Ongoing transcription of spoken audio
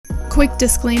Quick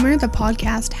disclaimer, the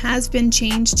podcast has been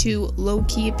changed to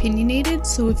low-key opinionated,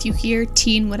 so if you hear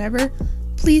teen whatever,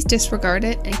 please disregard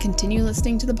it and continue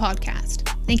listening to the podcast.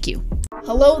 Thank you.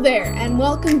 Hello there, and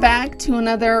welcome back to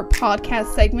another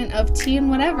podcast segment of Teen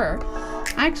Whatever.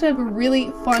 I actually have a really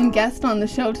fun guest on the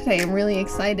show today. I'm really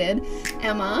excited.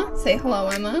 Emma. Say hello,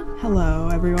 Emma. Hello,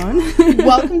 everyone.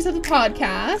 Welcome to the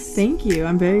podcast. Thank you.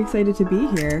 I'm very excited to be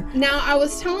here. Now, I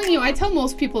was telling you, I tell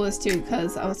most people this too,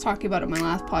 because I was talking about it in my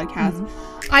last podcast.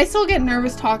 I still get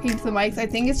nervous talking to the mics. I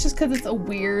think it's just because it's a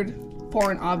weird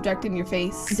foreign object in your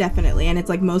face. Definitely. And it's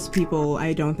like most people,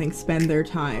 I don't think, spend their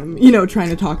time, trying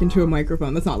to talk into a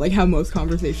microphone. That's not like how most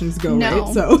conversations go,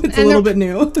 right? So it's a little bit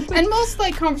new. And most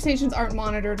conversations aren't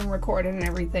monitored and recorded and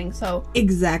everything, so.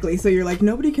 Exactly. So you're like,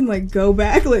 nobody can go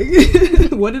back,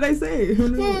 what did I say? Who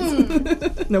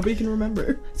knows? Nobody can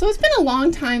remember. So it's been a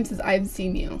long time since I've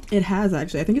seen you. It has,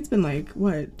 actually. I think it's been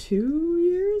 2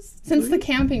 years? Since the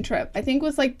camping trip. I think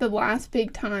was the last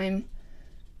big time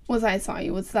I saw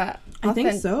you. Was that I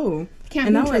think so.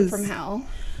 Camping trip from hell.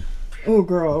 Oh,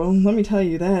 girl, let me tell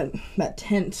you that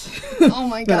tent oh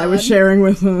my God. that I was sharing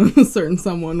with a certain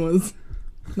someone was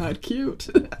not cute.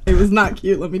 It was not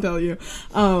cute, let me tell you.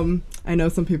 I know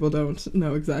some people don't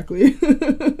know exactly.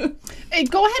 Hey,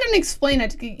 go ahead and explain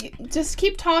it. Just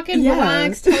keep talking,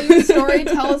 relax, tell your story,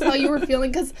 tell us how you were feeling,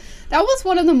 because that was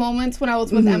one of the moments when I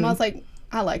was with Emma. I was like,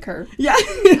 I like her. Yeah.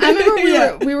 I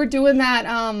remember we were doing that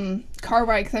car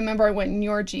ride, because I remember I went in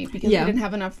your Jeep because we didn't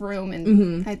have enough room,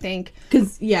 and I think.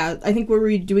 Because, I think what were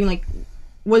we doing,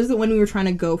 was it when we were trying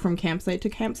to go from campsite to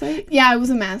campsite? Yeah, it was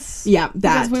a mess. Yeah,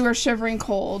 that. Because we were shivering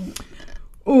cold.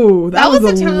 Oh, that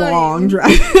was a long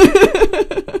drive.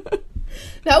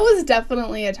 That was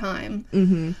definitely a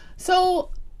time.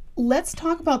 So let's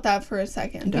talk about that for a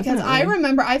second. Definitely. Because I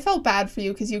remember I felt bad for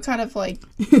you because you kind of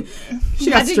she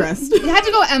got stressed. You had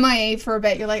to go MIA for a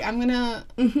bit. You're like,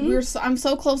 I'm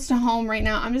so close to home right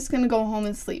now. I'm just gonna go home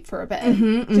and sleep for a bit.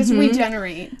 Just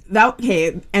regenerate.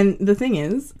 And the thing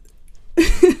is,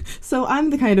 so I'm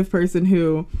the kind of person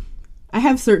who I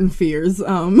have certain fears.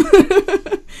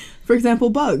 For example,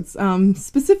 bugs,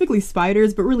 specifically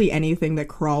spiders, but really anything that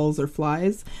crawls or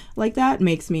flies like that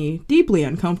makes me deeply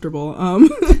uncomfortable.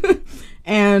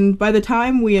 And by the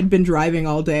time we had been driving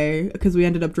all day, because we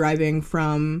ended up driving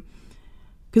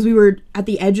because we were at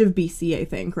the edge of BC, I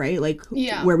think, right?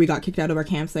 Where we got kicked out of our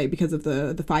campsite because of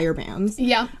the fire bans.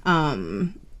 Yeah.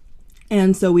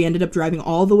 And so we ended up driving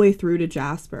all the way through to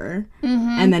Jasper,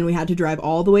 and then we had to drive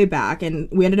all the way back, and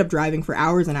we ended up driving for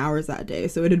hours and hours that day.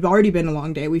 So it had already been a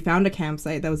long day. We found a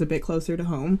campsite that was a bit closer to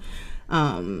home.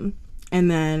 And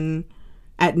then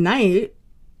at night,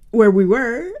 where we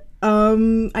were,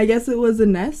 I guess it was a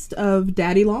nest of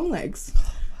daddy longlegs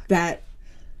that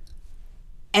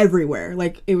everywhere.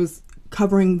 It was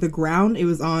covering the ground. It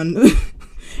was on,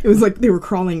 it was they were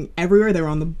crawling everywhere. They were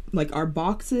on our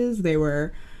boxes. They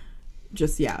were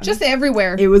just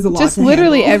everywhere. It was a lot just to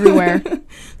literally handle. Everywhere.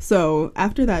 So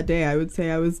after that day, I would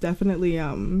say I was definitely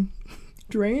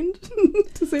drained,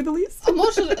 to say the least.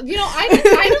 Emotional.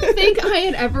 I don't think I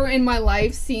had ever in my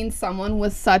life seen someone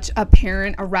with such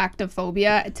apparent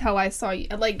arachnophobia until I saw you.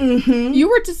 You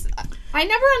were just. I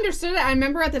never understood it. I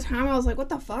remember at the time I was like, "What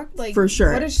the fuck?" For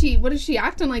sure. What is she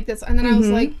acting like this? And then I was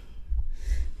like,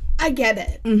 I get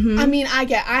it. I mean, I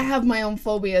have my own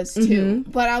phobias too,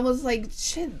 but I was like,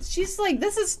 shit, she's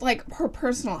this is her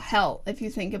personal hell if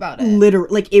you think about it.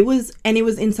 Literally, it was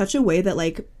in such a way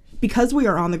that because we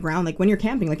are on the ground, when you're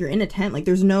camping, you're in a tent,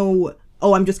 there's no,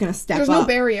 I'm just gonna step up. There's no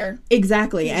barrier.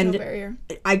 Exactly. There's no barrier.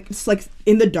 It's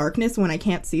in the darkness when I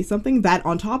can't see something, that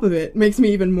on top of it makes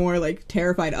me even more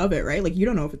terrified of it, right? You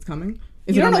don't know if it's coming.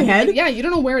 Is it on my head? Yeah, you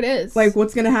don't know where it is.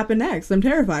 What's gonna happen next? I'm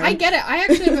terrified. I get it. I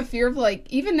actually have a fear of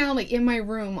even now, in my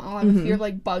room, I'll have a fear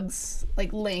of bugs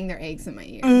laying their eggs in my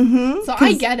ear. So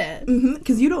I get it.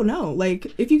 Because you don't know.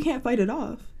 If you can't fight it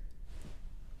off,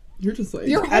 you're just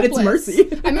you're at its mercy.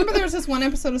 I remember there was this one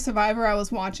episode of Survivor I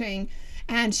was watching,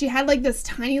 and she had this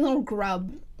tiny little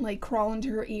grub crawl into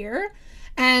her ear.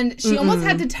 And she almost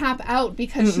had to tap out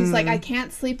because she's like, I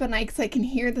can't sleep at night because I can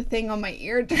hear the thing on my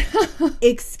ear.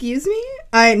 Excuse me?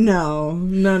 No.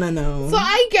 So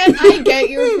I get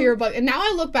your fear about it. And now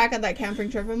I look back at that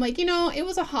camping trip, I'm like, it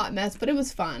was a hot mess, but it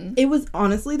was fun. It was,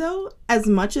 honestly, though, as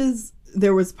much as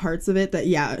there was parts of it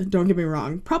that, don't get me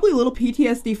wrong, probably a little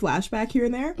PTSD flashback here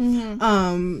and there.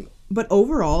 But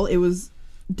overall, it was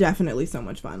definitely so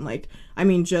much fun.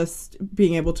 Just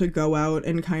being able to go out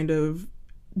and kind of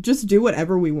just do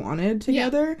whatever we wanted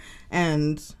together,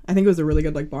 and I think it was a really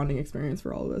good bonding experience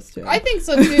for all of us too. I think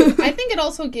so too. I think it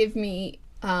also gave me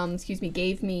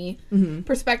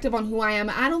perspective on who I am.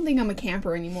 I don't think I'm a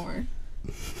camper anymore.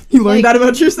 You learned that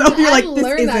about yourself? You're like, this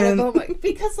learned that isn't... about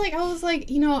because, like, I was like,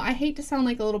 I hate to sound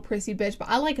like a little prissy bitch, but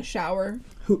I like a shower.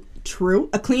 True.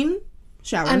 A clean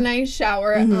shower. A nice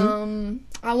shower.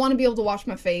 I want to be able to wash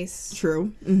my face.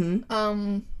 True.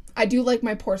 I do like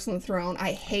my porcelain throne.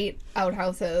 I hate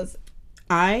outhouses.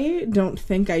 I don't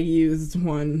think I used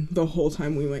one the whole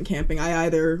time we went camping. I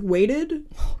either waited...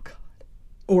 Oh, God.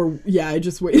 Or, yeah, I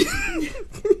just waited.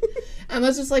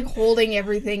 Emma's just, like, holding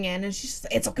everything in, and she's just,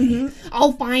 it's okay.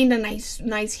 I'll find a nice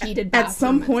heated bathroom. At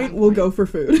some point, we'll go for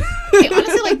food. Okay,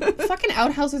 honestly, like, fucking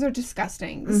outhouses are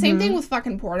disgusting. The same thing with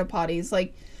fucking porta potties.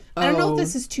 Like, I don't know if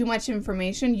this is too much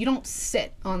information. You don't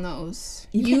sit on those.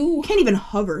 You can't even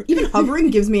hover. Even hovering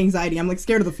gives me anxiety. I'm, like,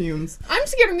 scared of the fumes. I'm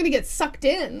scared I'm gonna get sucked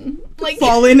in. Like,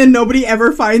 fall in and nobody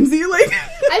ever finds you. Like,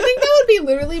 I think that would be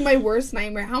literally my worst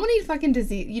nightmare. How many fucking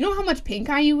disease? You know how much pink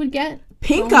eye you would get?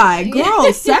 Pink eye,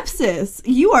 girl, sepsis.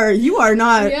 You are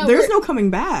not. There's no coming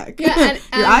back. Yeah, and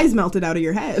your eyes melted out of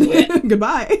your head.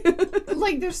 Goodbye.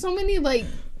 Like, there's so many, like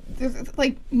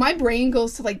my brain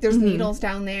goes to, like, there's needles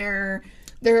down there.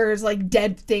 There's, like,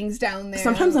 dead things down there.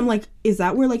 Sometimes I'm like, is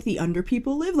that where, like, the under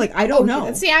people live? Like, I don't know.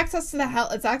 It's the access to the hell.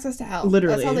 It's access to hell.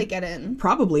 Literally. That's how they get in.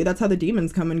 Probably. That's how the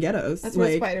demons come and get us. That's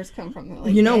where spiders come from.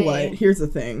 Like, you know what? Here's the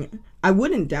thing. I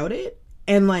wouldn't doubt it.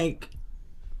 And, like,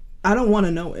 I don't want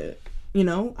to know it. You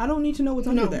know? I don't need to know what's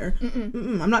under there.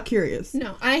 I'm not curious.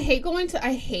 No. I hate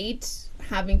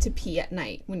having to pee at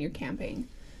night when you're camping.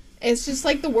 It's just,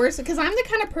 like, the worst. Because I'm the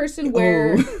kind of person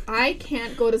where I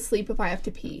can't go to sleep if I have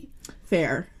to pee.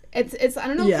 Fair. It's I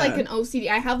don't know if it's like an OCD.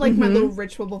 I have, like, my little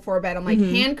ritual before bed. I'm like,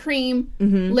 hand cream,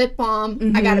 lip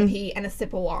balm, I gotta pee, and a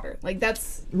sip of water. Like,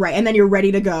 that's... Right, and then you're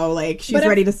ready to go. Like, she's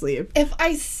ready to sleep. If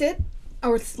I sit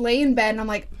or lay in bed and I'm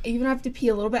like, even if I have to pee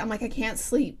a little bit, I'm like, I can't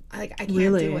sleep. I can't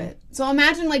do it. So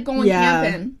imagine, like, going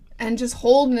camping and just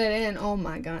holding it in. Oh,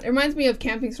 my God. It reminds me of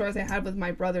camping stories I had with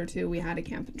my brother, too. We had a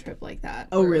camping trip like that.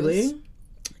 Oh, really?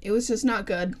 It was just not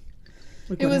good.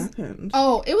 Like, what happened?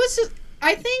 Oh, it was just...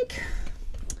 I think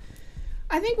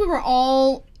we were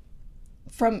all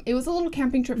from... It was a little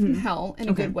camping trip from hell in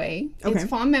a good way. It's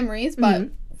fond memories, but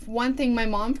one thing, my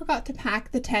mom forgot to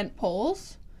pack the tent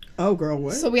poles. Oh, girl,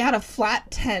 what? So we had a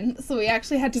flat tent, so we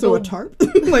actually had to go... So a tarp?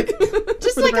 Like,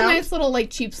 just like a nice little,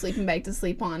 like, cheap sleeping bag to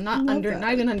sleep on. Not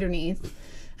even underneath.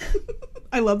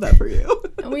 I love that for you.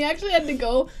 And we actually had to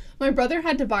go... My brother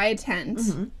had to buy a tent.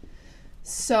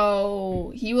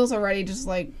 So he was already just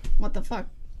like, what the fuck?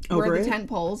 Where are the tent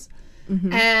poles?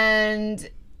 And,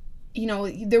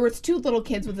 there was 2 little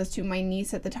kids with us too. My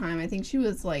niece at the time, I think she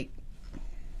was like,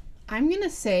 I'm going to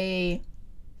say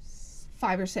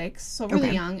 5 or 6, so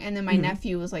really young. And then my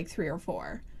nephew was like 3 or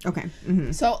 4. Okay.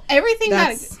 So everything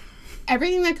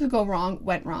that could go wrong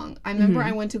went wrong. I remember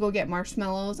I went to go get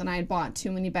marshmallows and I had bought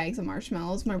too many bags of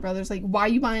marshmallows. My brother's like, why are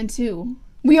you buying 2?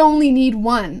 We only need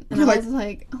 1. And I was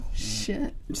like, oh,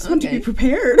 shit. I just want to be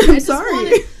prepared. I'm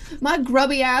sorry. My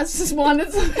grubby ass just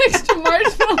wanted some extra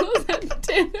marshmallows at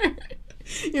dinner.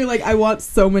 You're like, I want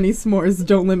so many s'mores.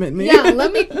 Don't limit me. Yeah,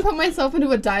 let me put myself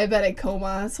into a diabetic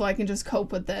coma so I can just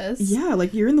cope with this. Yeah,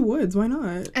 like, you're in the woods. Why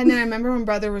not? And then I remember my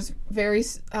brother was very...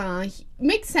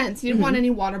 makes sense. He didn't want any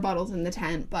water bottles in the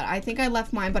tent, but I think I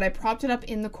left mine, but I propped it up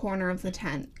in the corner of the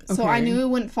tent. So I knew it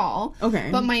wouldn't fall. Okay.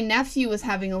 But my nephew was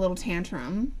having a little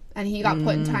tantrum, and he got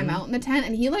put in timeout in the tent,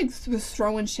 and he, like, was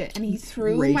throwing shit, and he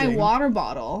threw my water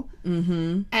bottle,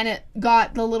 and it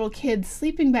got the little kid's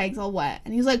sleeping bags all wet.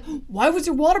 And he's like, why was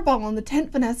your water bottle in the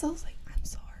tent, Vanessa? I was like, I'm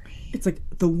sorry. It's like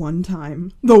the one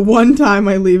time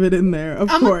I leave it in there, of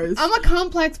course. I'm a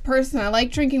complex person. I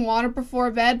like drinking water before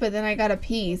bed, but then I gotta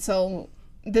pee, so...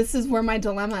 This is where my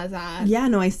dilemma is at. Yeah,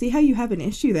 no, I see how you have an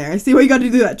issue there. I see why you got to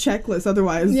do that checklist.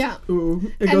 Otherwise,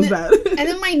 ooh, it goes bad. And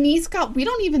then my niece we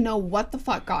don't even know what the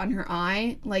fuck got in her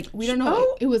eye. Like, we don't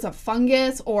know if it was a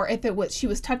fungus or if it was, she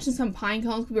was touching some pine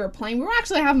cones. We were playing. We were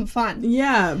actually having fun.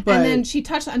 Yeah, but. And then she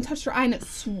touched her eye and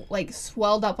it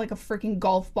swelled up like a freaking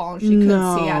golf ball and she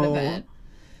couldn't see out of it.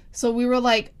 So we were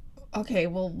like, okay,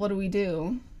 well, what do we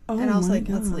do? Oh, and I was like,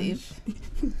 let's leave.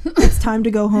 It's time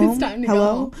to go home. It's time to go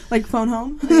home. Like, phone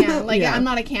home? Yeah, like, I'm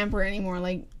not a camper anymore.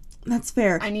 Like, that's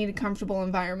fair. I need a comfortable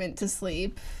environment to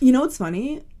sleep. You know what's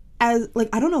funny? As, like,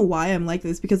 I don't know why I'm like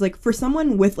this, because, like, for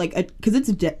someone with, like, because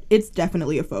it's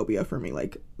definitely a phobia for me,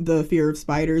 like, the fear of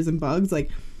spiders and bugs, like,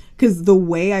 because the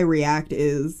way I react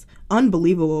is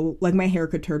unbelievable. Like, my hair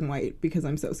could turn white because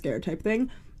I'm so scared type thing.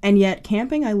 And yet,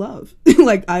 camping I love.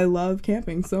 Like, I love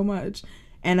camping so much.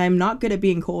 And I'm not good at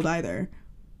being cold either.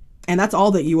 And that's all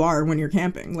that you are when you're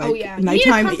camping. Like,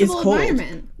 nighttime is cold.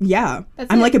 Yeah.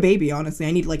 I'm like a baby, honestly.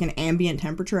 I need like an ambient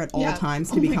temperature at all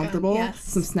times to be comfortable. God, yes.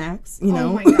 Some snacks, you know.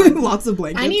 Oh my God. Lots of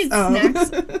blankets. I need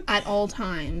snacks at all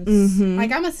times.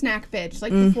 Like, I'm a snack bitch.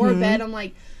 Like, before bed, I'm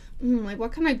like, like,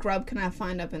 what kind of grub can I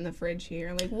find up in the fridge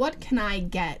here? Like, what can I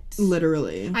get?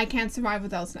 Literally. I can't survive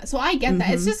without snacks. So I get that.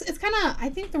 It's kind of, I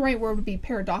think the right word would be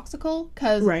paradoxical,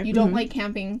 because you don't like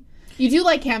camping. You do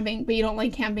like camping, but you don't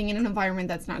like camping in an environment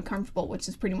that's not comfortable, which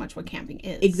is pretty much what camping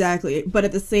is. Exactly. But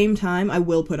at the same time, I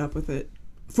will put up with it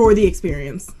for the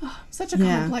experience. Such a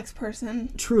complex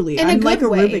person. Truly. In I'm like a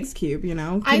way. Rubik's Cube, you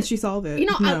know? Can she solve it? You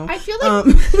know, no. I feel like...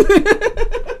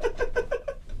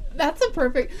 That's a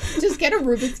perfect... Just get a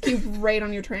Rubik's Cube right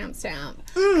on your tramp stamp.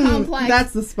 Complex.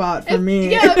 That's the spot for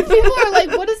me. Yeah, people are like,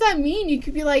 what does that mean? You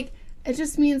could be like... It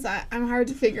just means I'm hard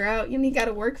to figure out. You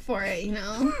gotta work for it, you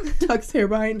know? Tuck's hair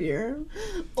behind ear.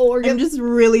 Or I'm just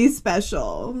really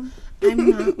special. I'm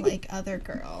not like other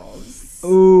girls.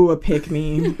 Ooh, a pick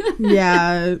me.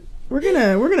 Yeah. We're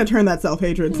gonna turn that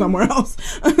self-hatred somewhere else.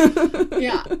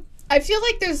 Yeah. I feel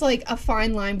like there's like a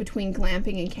fine line between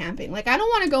glamping and camping. Like, I don't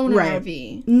want to go in an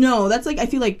RV. No, that's like, I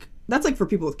feel like that's like for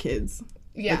people with kids.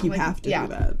 Yeah. Like, you have to do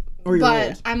that. Or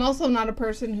but I'm also not a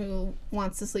person who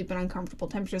wants to sleep in uncomfortable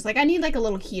temperatures. Like, I need like a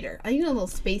little heater. I need a little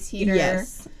space heater.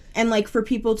 Yes. And like for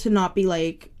people to not be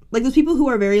like those people who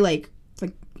are very like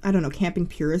I don't know, camping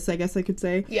purists, I guess I could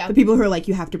say. Yeah. The people who are like,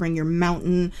 you have to bring your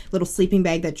mountain little sleeping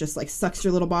bag that just like sucks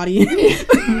your little body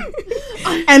in.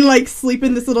 And like sleep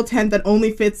in this little tent that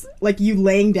only fits like you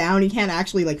laying down. You can't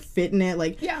actually like fit in it.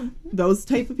 Like those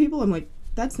type of people. I'm like,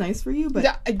 that's nice for you, but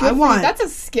that's a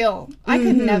skill. I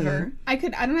could never. I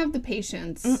don't have the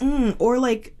patience. Or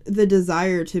like the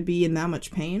desire to be in that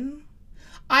much pain.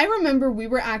 I remember we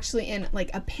were actually in like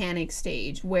a panic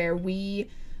stage where we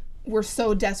were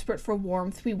so desperate for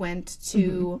warmth. We went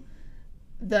to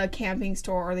the camping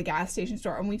store or the gas station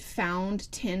store, and we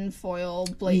found tin foil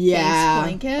based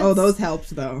blankets. Oh, those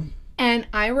helped though. And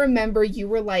I remember you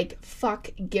were like, fuck,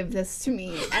 give this to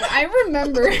me. And I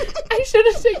remember I should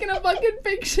have taken a fucking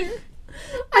picture.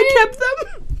 I kept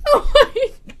them. Oh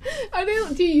my.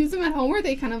 Do you use them at home, or are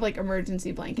they kind of like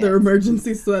emergency blankets? They're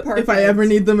emergency slip if I ever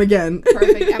need them again.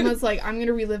 Perfect. Emma's like, I'm going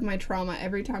to relive my trauma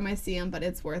every time I see them, but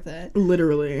it's worth it.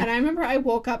 Literally. And I remember I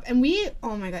woke up and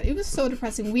oh my God, it was so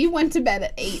depressing. We went to bed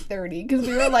at 8:30 because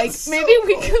we were like, maybe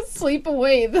we could sleep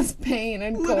away this pain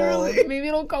and cold. Maybe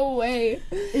it'll go away.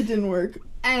 It didn't work.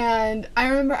 And I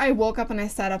remember I woke up and I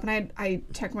sat up and I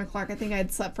checked my clock. I think I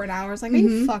had slept for an hour. I was like, are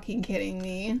you fucking kidding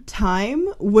me?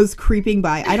 Time was creeping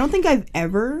by. I don't think I've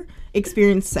ever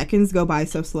experienced seconds go by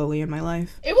so slowly in my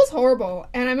life. It was horrible.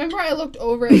 And I remember I looked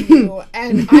over at you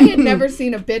and I had never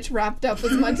seen a bitch wrapped up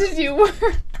as much as you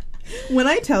were. When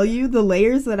I tell you the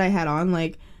layers that I had on,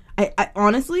 like, I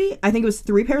honestly, I think it was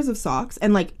 3 pairs of socks,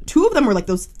 and like 2 of them were like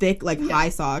those thick, like high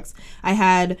socks. I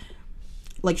had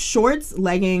like shorts,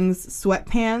 leggings,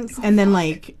 sweatpants, and then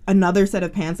like another set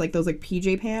of pants, like those like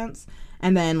PJ pants,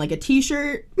 and then like a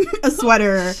t-shirt, a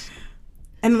sweater,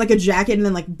 and like a jacket, and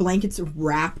then like blankets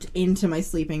wrapped into my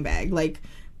sleeping bag. Like,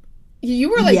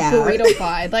 you were like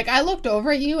burrito-fied. Like, I looked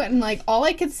over at you and like all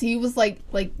I could see was like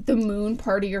the moon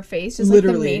part of your face, just like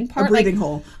the main part, a breathing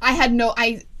hole. I had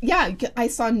I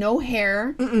saw no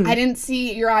hair. I didn't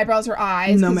see your eyebrows or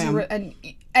eyes. No, ma'am.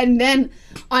 And then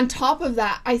on top of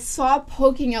that, I saw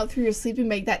poking out through your sleeping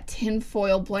bag that tin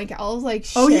foil blanket. I was like,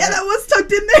 shit. Oh yeah, that was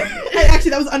tucked in there.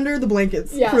 Actually, that was under the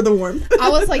blankets for the warmth. I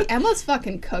was like, Emma's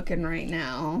fucking cooking right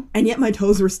now. And yet my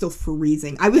toes were still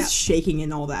freezing. I was shaking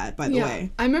in all that, by the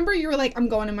way. I remember you were like, I'm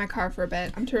going in my car for a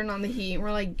bit. I'm turning on the heat. And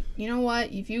we're like, you know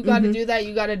what? If you got to do that,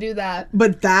 you got to do that.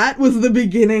 But that was the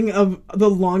beginning of the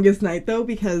longest night, though,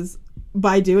 because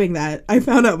by doing that, I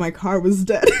found out my car was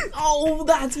dead. Oh,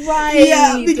 that's right.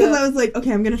 Yeah, because I was like,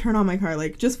 okay, I'm going to turn on my car,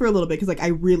 like, just for a little bit, because, like, I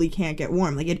really can't get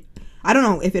warm. Like, I don't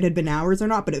know if it had been hours or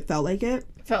not, but it felt like it.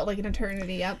 Felt like an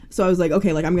eternity, yep. So I was like,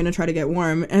 okay, like, I'm going to try to get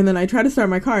warm. And then I try to start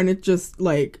my car, and it just,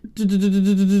 like,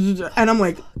 and I'm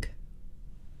like,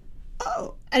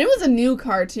 oh. And it was a new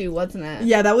car, too, wasn't it?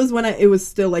 Yeah, that was when it was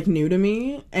still, like, new to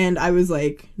me. And I was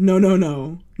like,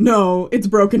 no, it's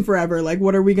broken forever. Like,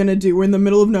 what are we going to do? We're in the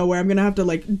middle of nowhere. I'm going to have to,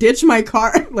 like, ditch my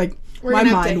car. Like, my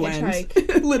mind went.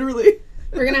 Literally.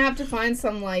 We're going to have to find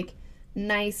some, like,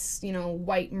 nice, you know,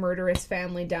 white murderous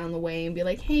family down the way and be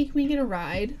like, hey, can we get a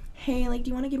ride? Hey, like, do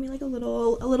you want to give me, like, a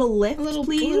little lift,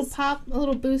 please? A little pop, a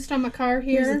little boost on my car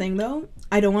here. Here's the thing, though.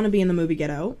 I don't want to be in the movie Get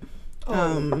Out.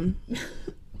 Oh.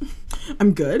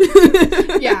 I'm good.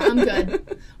 Yeah, I'm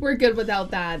good. We're good without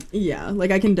that. Yeah,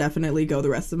 like I can definitely go the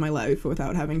rest of my life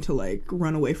without having to like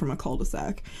run away from a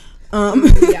cul-de-sac.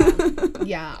 Yeah.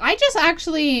 Yeah, I just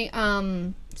actually,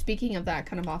 speaking of that,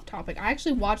 kind of off topic, I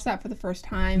actually watched that for the first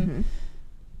time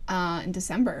in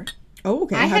December. Oh,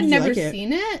 okay. I had never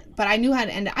seen it, but I knew how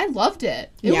to end it. I loved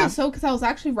it. It was so, because I was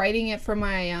actually writing it for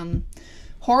my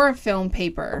horror film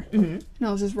paper. And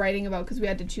I was just writing about, because we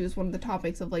had to choose one of the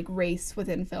topics of, like, race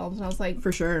within films. And I was like,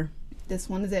 for sure. This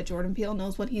one is it. Jordan Peele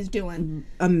knows what he's doing.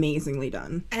 Amazingly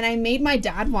done. And I made my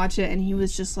dad watch it, and he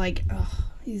was just like, ugh.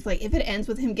 He's like, if it ends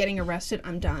with him getting arrested,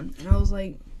 I'm done. And I was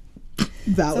like...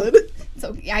 Valid.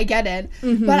 So I get it.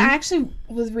 But I actually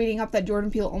was reading up that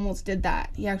Jordan Peele almost did that.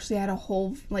 He actually had a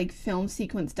whole, like, film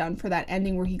sequence done for that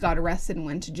ending where he got arrested and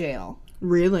went to jail.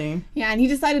 Really? Yeah, and he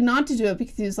decided not to do it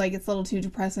because he was like, it's a little too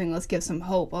depressing. Let's give some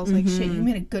hope. I was like, shit, you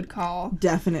made a good call.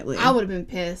 Definitely. I would have been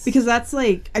pissed. Because that's,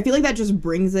 like, I feel like that just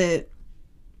brings it...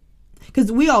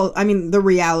 Because we all... I mean, the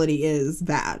reality is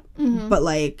that. But,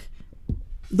 like...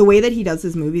 The way that he does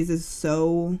his movies is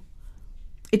so...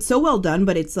 It's so well done,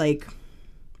 but it's like...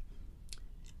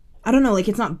 I don't know, like,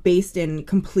 it's not based in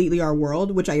completely our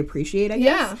world, which I appreciate, I guess.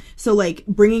 Yeah. So, like,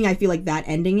 bringing, I feel like, that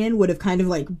ending in would have kind of,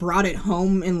 like, brought it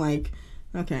home and, like...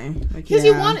 Okay. Because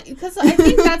because I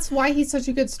think that's why he's such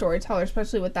a good storyteller,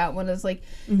 especially with that one, is like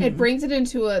it brings it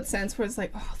into a sense where it's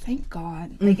like, oh, thank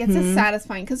God, like it's a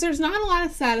satisfying, because there's not a lot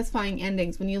of satisfying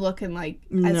endings when you look in, like,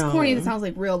 as corny as it sounds,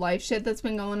 like real life shit that's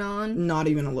been going on. Not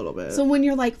even a little bit. So when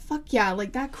you're like, fuck yeah,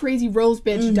 like that crazy Rose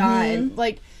bitch died,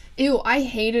 like, ew, I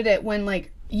hated it when,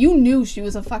 like, you knew she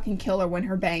was a fucking killer when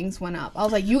her bangs went up. I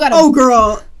was like, you gotta. Oh,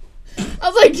 girl. I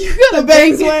was like, you gotta. The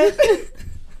bangs went.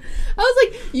 I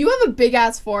was like, you have a big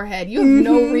ass forehead. You have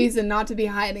no reason not to be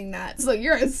hiding that. So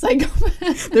you're a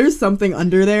psychopath. There's something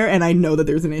under there, and I know that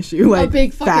there's an issue. Like, a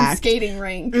big fucking skating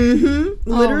rink.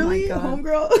 Literally,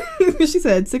 homegirl. She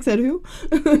said, "Six head who?"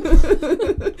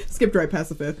 Skipped right past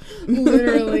the fifth.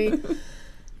 Literally.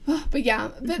 But yeah,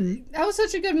 that was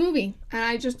such a good movie, and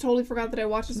I just totally forgot that I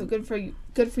watched it. So good for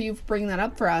you for bringing that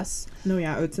up for us. No,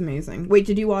 yeah, it's amazing. Wait,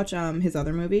 did you watch his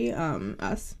other movie,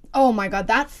 Us? Oh my God,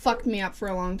 that fucked me up for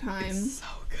a long time. It's so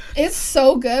good. It's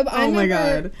so good. Oh my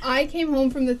God. I came home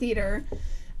from the theater,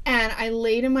 and I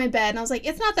laid in my bed, and I was like,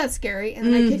 it's not that scary.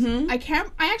 And then I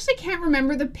actually can't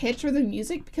remember the pitch or the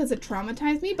music because it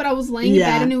traumatized me. But I was laying in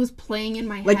bed, and it was playing in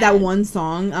my head. Like that one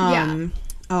song.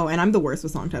 Oh, and I'm the worst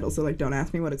with song titles, so, like, don't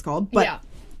ask me what it's called. But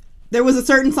there was a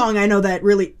certain song I know that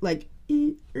really, like...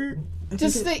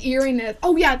 Just the eeriness.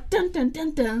 Oh, yeah. Dun, dun,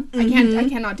 dun, dun. I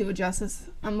cannot do it justice.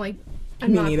 I'm not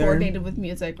coordinated with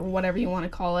music or whatever you want to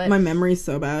call it. My memory's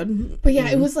so bad. But yeah,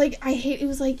 it was like, it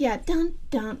was like, yeah, dun,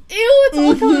 dun. Ew, it's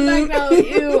all coming back now.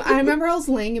 Ew. I remember I was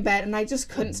laying in bed and I just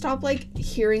couldn't stop, like,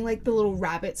 hearing, like, the little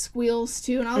rabbit squeals,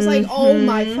 too. And I was like, oh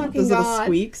my fucking Those God. Those little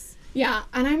squeaks. Yeah,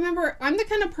 and I remember, I'm the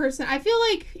kind of person, I feel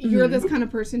like you're this kind of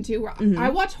person too, where I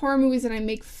watch horror movies and I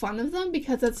make fun of them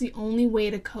because that's the only way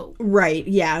to cope. Right,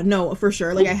 yeah, no, for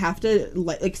sure. Like, I have to,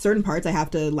 like certain parts, I have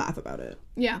to laugh about it.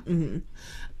 Yeah.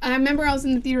 I remember I was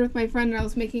in the theater with my friend and I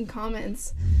was making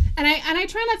comments, and I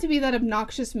try not to be that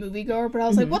obnoxious moviegoer, but I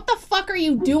was like, what the fuck are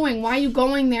you doing? Why are you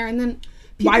going there? And then...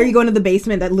 Why are you going to the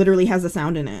basement that literally has a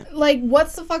sound in it? Like,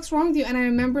 what's the fuck's wrong with you? And I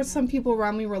remember some people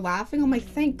around me were laughing. I'm like,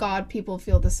 thank God people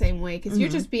feel the same way. Because you're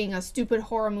just being a stupid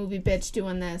horror movie bitch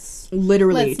doing this.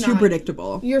 Literally. Too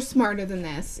predictable. You're smarter than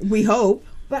this. We hope.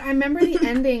 But I remember the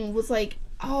ending was like,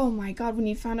 oh my God, when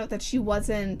you found out that she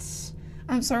wasn't...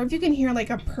 I'm sorry if you can hear,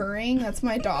 like, a purring. That's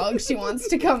my dog. She wants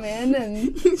to come in.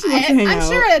 And I'm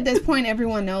sure at this point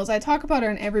everyone knows. I talk about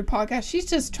her in every podcast. She's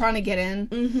just trying to get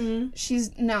in. She's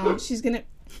going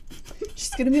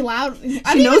to be loud.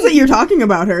 She knows that you're talking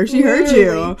about her. She heard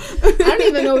you. I don't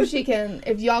even know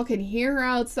if y'all can hear her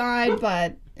outside,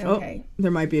 but okay. Oh,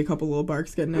 there might be a couple little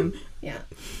barks getting in. Yeah.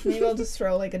 Maybe I'll just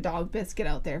throw, like, a dog biscuit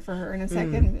out there for her in a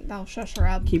second. That'll shush her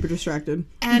up. Keep her distracted.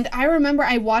 And I remember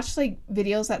I watched, like,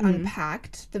 videos that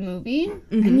unpacked the movie,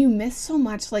 and you miss so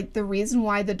much. Like, the reason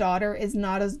why the daughter is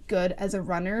not as good as a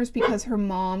runner is because her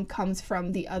mom comes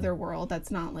from the other world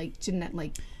that's not, like,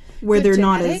 where they're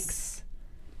genetics.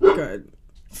 Not as good.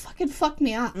 Fucking fuck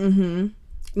me up.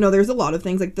 No, there's a lot of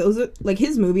things, like, those are, like,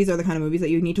 his movies are the kind of movies that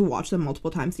you need to watch them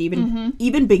multiple times to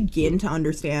even begin to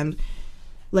understand,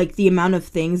 like, the amount of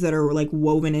things that are, like,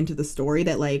 woven into the story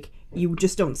that, like, you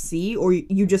just don't see or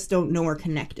you just don't know are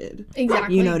connected.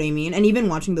 Exactly. You know what I mean? And even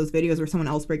watching those videos where someone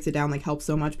else breaks it down, like, helps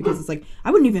so much because it's like,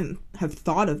 I wouldn't even have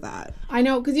thought of that. I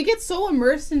know, because you get so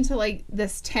immersed into, like,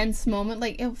 this tense moment,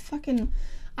 like, and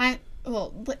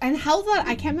how that,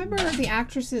 I can't remember the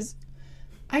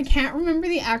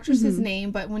actress's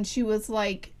name, but when she was,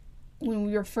 like, when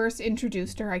we were first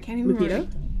introduced to her, I can't even remember.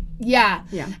 Lupita?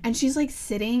 Yeah. And she's, like,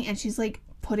 sitting and she's, like,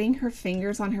 putting her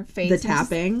fingers on her face. The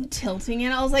tapping. Tilting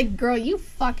it. I was like, girl, you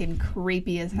fucking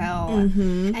creepy as hell.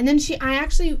 Mm-hmm. And then I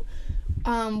actually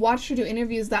watched her do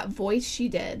interviews. That voice she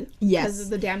did. Yes. Because of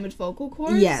the damaged vocal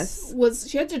cords. Yes.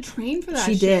 She had to train for that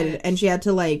She shit. did. And she had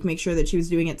to, like, make sure that she was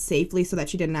doing it safely so that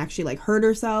she didn't actually, like, hurt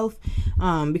herself.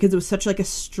 Because it was such, like, a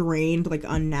strained, like,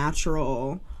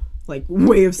 unnatural, like,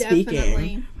 way of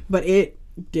speaking. But it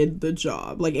did the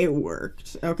job. Like, it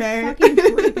worked. Okay? Fucking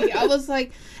creepy. I was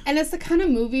like, and it's the kind of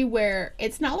movie where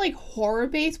it's not like horror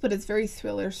based, but it's very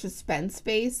thriller suspense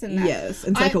based. And yes,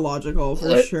 and psychological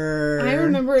for sure. I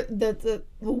remember the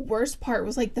worst part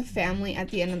was like the family at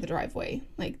the end of the driveway,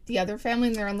 like the other family,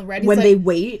 and they're on the red. When they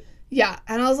wait. Yeah,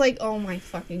 and I was like, oh my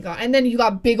fucking god! And then you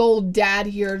got big old dad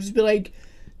here, just be like,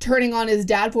 turning on his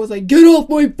dad voice, like, get off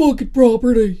my fucking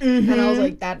property. Mm-hmm. And I was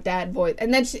like, that dad voice.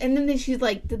 And then she's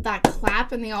like, did that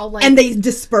clap, and they all like, and they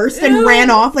dispersed and ran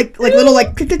off like little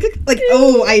like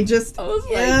oh, I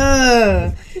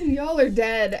was like, y'all are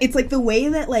dead. It's like the way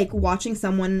that like watching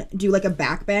someone do like a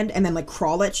back bend and then like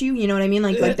crawl at you, you know what I mean?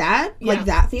 Like that, like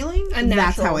that feeling. Unnatural.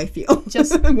 That's how I feel.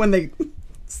 Just when they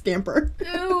scamper.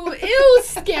 Ew,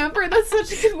 scamper. That's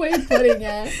such a good way of putting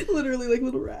it. Literally like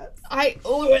little rats.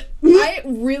 I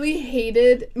really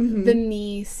hated the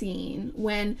knee scene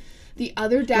when the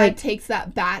other dad takes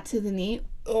that bat to the knee.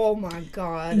 Oh my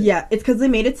god. Yeah, it's because they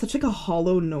made it such like a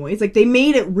hollow noise. Like they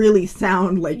made it really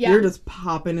sound like you're just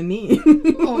popping a knee.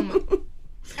 Oh my.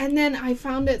 And then I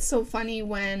found it so funny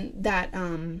when that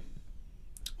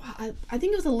I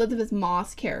think it was Elizabeth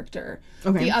Moss character.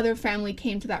 Okay. The other family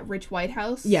came to that rich White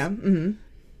House. Yeah. Mm-hmm.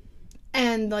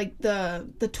 And like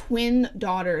the twin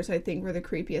daughters, I think, were the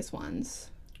creepiest ones.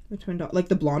 The twin daughters, like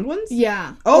the blonde ones?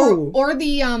 Yeah. Oh. Or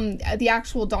the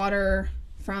actual daughter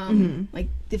from like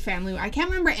the family. I can't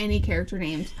remember any character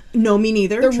names. No, me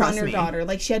neither. The runner daughter,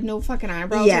 like she had no fucking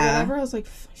eyebrows or whatever. I was like,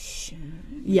 shit.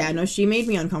 Yeah, no, she made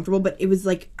me uncomfortable, but it was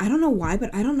like, I don't know why,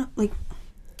 but I don't know, like,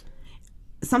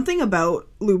 something about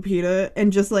Lupita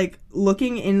and just like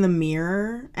looking in the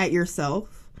mirror at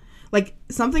yourself. Like,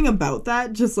 something about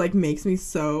that just, like, makes me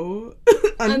so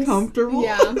uncomfortable.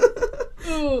 Yeah.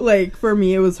 Like, for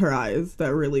me, it was her eyes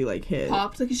that really, like, hit.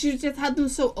 Popped. Like, she just had them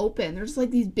so open. They're just,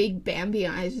 like, these big Bambi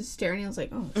eyes just staring. I was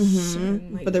like, oh,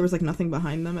 shit. Like, but there was, like, nothing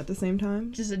behind them at the same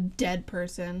time. Just a dead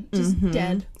person. Just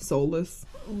dead. Soulless.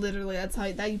 Literally, that's how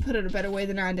you put it a better way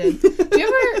than I did.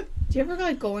 Do you ever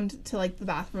like go into like the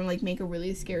bathroom, like make a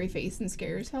really scary face and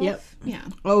scare yourself? Yep. Yeah.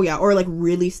 Oh yeah, or like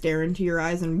really stare into your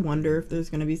eyes and wonder if there's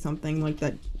gonna be something like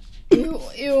that.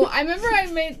 Ew. I remember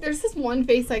there's this one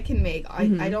face I can make.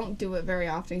 I don't do it very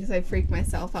often because I freak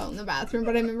myself out in the bathroom,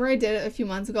 but I remember I did it a few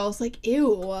months ago. I was like, ew,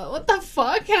 what the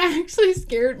fuck? And I actually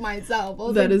scared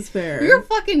myself. That is fair. You're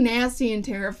fucking nasty and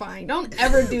terrifying. Don't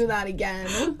ever do that again.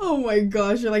 Oh my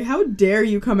gosh, you're like, how dare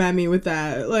you come at me with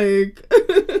that? Like,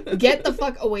 get the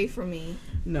fuck away from me.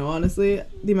 No, honestly,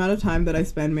 the amount of time that I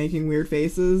spend making weird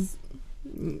faces,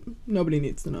 nobody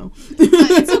needs to know.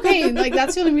 It's okay. Like,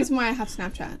 that's the only reason why I have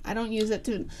Snapchat. I don't use it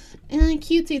to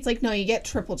cutesy. It's like, no, you get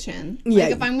triple chin. Like, yeah.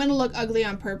 If I'm gonna look ugly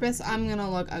on purpose, I'm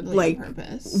gonna look ugly like, on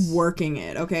purpose. Working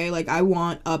it, okay? Like, I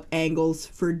want up angles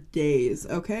for days,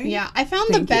 okay? Yeah, I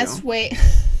found the best way.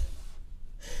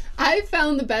 I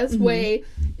found the best way.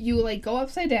 You like go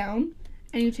upside down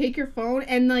and you take your phone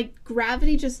and like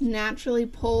gravity just naturally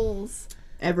pulls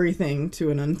everything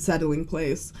to an unsettling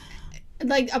place.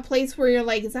 Like a place where you're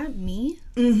like, is that me?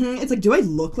 It's like, do I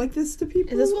look like this to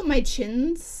people? Is this what my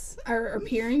chins are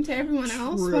appearing to everyone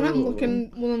else when I'm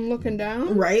looking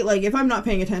down? Right? Like if I'm not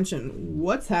paying attention,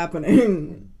 what's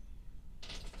happening?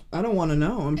 I don't want to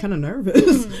know. I'm kind of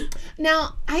nervous.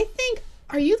 Now, I think,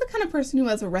 are you the kind of person who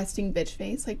has a resting bitch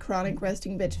face, like chronic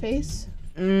resting bitch face?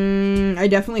 I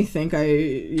definitely think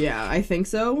I think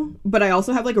so. But I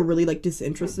also have like a really like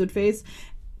disinterested face.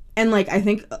 And, like, I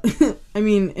think, I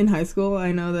mean, in high school,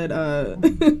 I know that,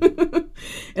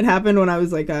 it happened when I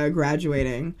was, like,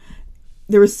 graduating.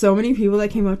 There were so many people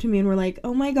that came up to me and were like,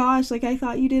 oh my gosh, like, I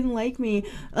thought you didn't like me.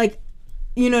 Like,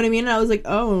 you know what I mean? And I was like,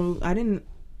 oh, I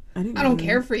don't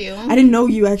care for you. I didn't know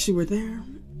you actually were there.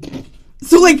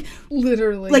 So, like,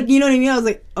 literally. Like, you know what I mean? I was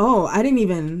like, oh, I didn't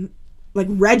even, like,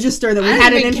 register that we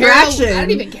had an interaction. I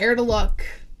didn't even care to look.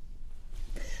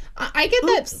 I get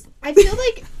that. I feel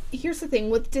like... Here's the thing,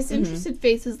 with disinterested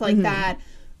faces like that,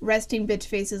 resting bitch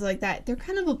faces like that, they're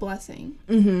kind of a blessing,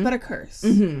 but a curse.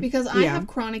 Because I have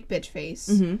chronic bitch face,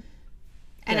 and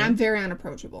I'm very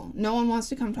unapproachable. No one wants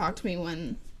to come talk to me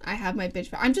when I have my bitch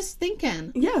face. I'm just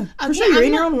thinking. Yeah, for sure, you're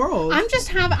in your own world. I'm just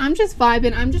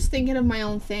vibing. I'm just thinking of my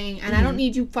own thing, and I don't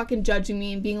need you fucking judging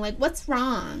me and being like, what's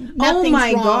wrong? Nothing's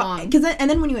wrong. God. And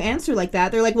then when you answer like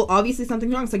that, they're like, well, obviously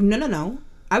something's wrong. It's like, no.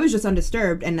 I was just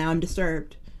undisturbed, and now I'm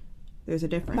disturbed. There's a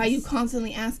difference. By you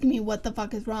constantly asking me what the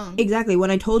fuck is wrong. Exactly. When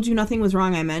I told you nothing was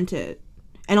wrong, I meant it.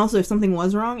 And also, if something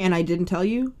was wrong and I didn't tell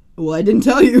you, well, I didn't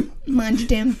tell you. Mind your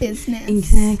damn business.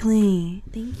 Exactly.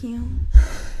 Thank you.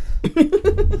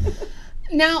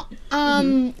 Now,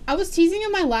 I was teasing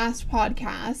in my last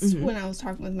podcast when I was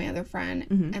talking with my other friend,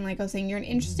 and like I was saying, you're an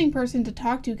interesting person to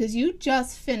talk to because you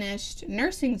just finished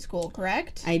nursing school,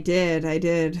 correct? I did.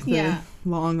 The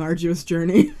long, arduous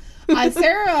journey.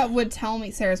 Sarah would tell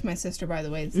me, Sarah's my sister, by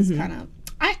the way. This is kind of,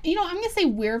 I'm going to say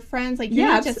we're friends. Like, you're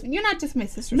not just my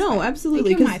sister's friend. No,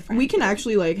 absolutely. Because we can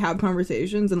actually, like, have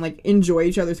conversations and, like, enjoy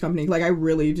each other's company. Like, I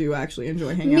really do actually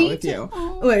enjoy hanging out with you.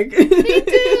 Oh, like, me too.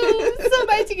 It's so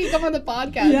nice you can come on the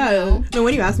podcast. Yeah. Now. No,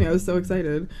 when you asked me, I was so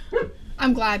excited.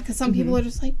 I'm glad, because some people are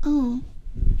just like, podcast.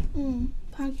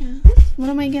 What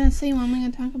am I going to say? What am I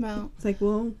going to talk about? It's like,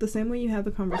 well, the same way you have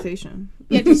the conversation.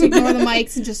 Yeah, just ignore the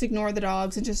mics and just ignore the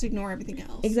dogs and just ignore everything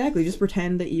else. Exactly. Just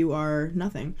pretend that you are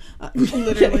nothing.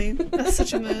 Literally. That's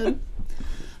such a mood.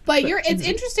 But it's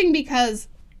interesting because,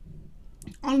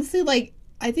 honestly, like,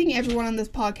 I think everyone on this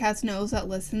podcast knows that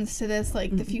listens to this.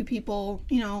 Like, the few people,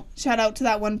 shout out to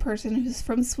that one person who's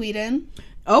from Sweden.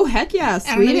 Oh, heck yeah,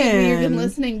 Sweden. I don't know if you've been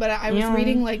listening, but I was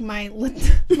reading, like, my like,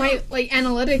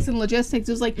 analytics and logistics.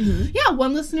 It was like,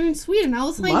 one listener in Sweden. I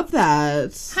was like... Love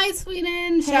that. Hi,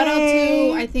 Sweden. Shout out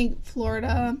to, I think,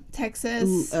 Florida,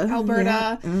 Texas,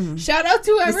 Alberta. Yeah. Shout out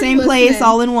to whoever's the same listening. place,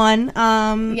 all in one.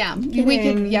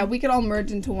 We could all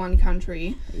merge into one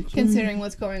country, considering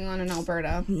what's going on in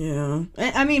Alberta. Yeah.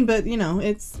 I mean, but,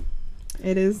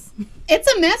 it is. It's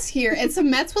a mess here. It's a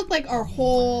mess with, like, our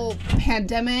whole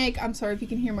pandemic. I'm sorry if you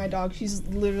can hear my dog. She's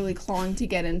literally clawing to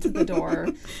get into the door.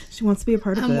 She wants to be a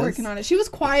part of this. I'm working on it. She was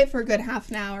quiet for a good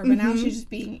half an hour, but now she's just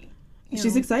being,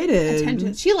 she's excited.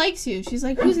 Attention. She likes you. She's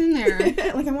like, who's in there?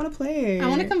 Like, I want to play. I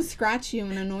want to come scratch you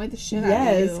and annoy the shit out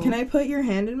of you. Yes. Can I put your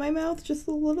hand in my mouth just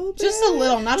a little bit? Just a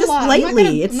little, not just a lot.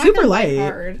 Lightly. It's super light.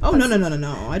 Hard. Oh, no.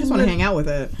 I just want to hang out with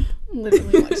it.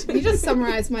 Literally watch. You just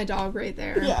summarized my dog right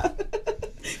there. Yeah.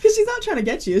 Because she's not trying to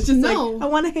get you. It's just like, I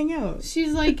want to hang out.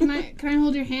 She's like, can I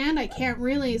hold your hand? I can't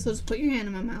really, so just put your hand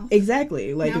in my mouth.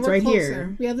 Exactly. Like, now it's right closer.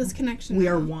 here. We have this connection We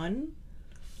now. are one.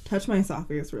 Touch my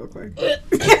esophagus real quick.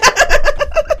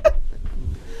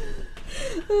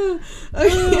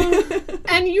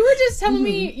 And you were just telling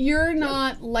me you're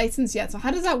not licensed yet. So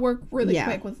how does that work really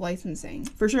quick with licensing?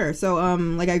 For sure. So,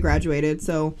 like, I graduated.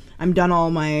 So I'm done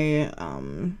all my...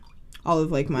 all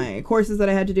of, like, my courses that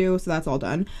I had to do, so that's all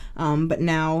done. But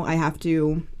now I have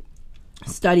to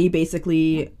study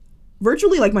basically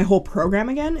virtually, like, my whole program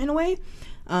again, in a way,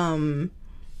 and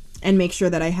make sure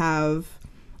that I have,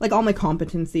 like, all my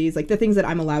competencies, like, the things that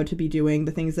I'm allowed to be doing,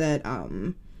 the things that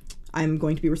I'm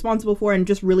going to be responsible for, and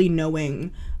just really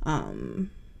knowing,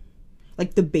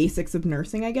 like, the basics of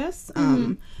nursing, I guess,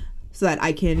 so that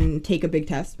I can take a big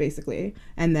test, basically,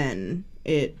 and then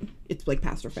it's, like,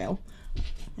 pass or fail,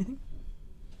 I think.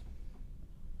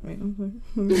 Wait,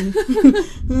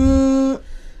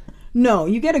 no,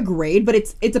 you get a grade, but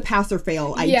it's a pass or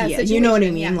fail idea. Yeah, you know what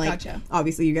I mean? Yeah, like, gotcha.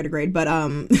 Obviously you get a grade, but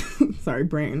sorry,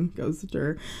 brain goes to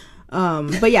stir.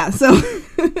 But yeah, so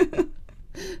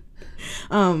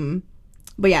so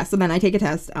then I take a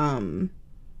test,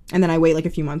 and then I wait like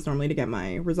a few months normally to get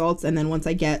my results, and then once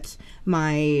I get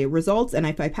my results and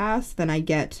if I pass, then I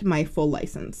get my full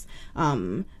license.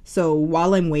 So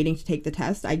while I'm waiting to take the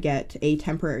test, I get a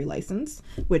temporary license,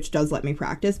 which does let me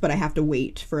practice, but I have to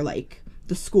wait for, like,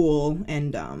 the school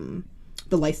and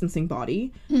the licensing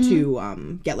body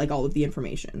to get, like, all of the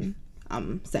information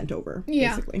sent over,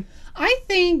 basically. I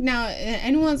think now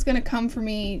anyone's gonna come for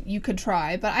me, you could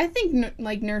try, but I think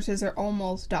like nurses are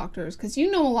almost doctors because you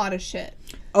know a lot of shit.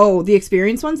 Oh, the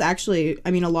experienced ones, actually,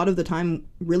 I mean, a lot of the time,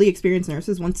 really experienced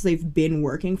nurses, once they've been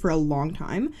working for a long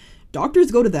time,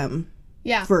 doctors go to them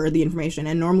for the information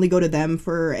and normally go to them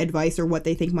for advice or what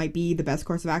they think might be the best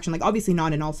course of action. Like, obviously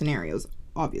not in all scenarios,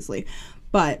 obviously,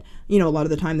 but, a lot of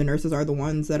the time the nurses are the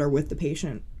ones that are with the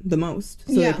patient the most,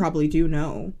 so they probably do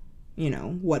know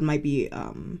what might be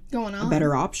going on, a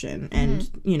better option, and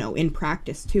in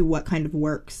practice too, what kind of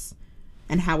works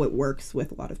and how it works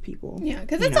with a lot of people. Yeah,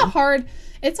 because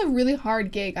it's a really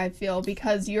hard gig, I feel,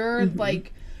 because you're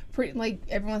like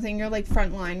everyone's saying you're like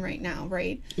frontline right now,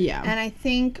 right? Yeah. And I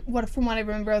think from what I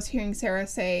remember, I was hearing Sarah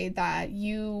say that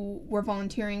you were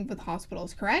volunteering with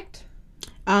hospitals, correct?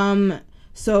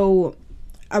 So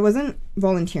I wasn't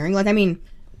volunteering. Like, I mean,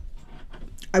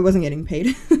 I wasn't getting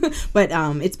paid, but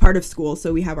it's part of school,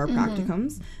 so we have our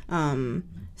practicums.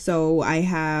 So I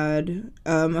had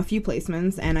a few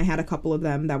placements, and I had a couple of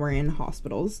them that were in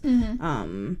hospitals.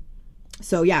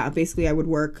 So yeah, basically I would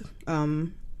work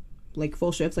like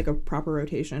full shifts, like a proper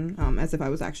rotation, as if I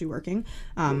was actually working.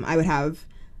 I would have,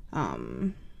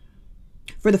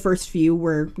 for the first few,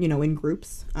 we're, you know, in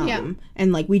groups,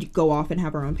 and like we'd go off and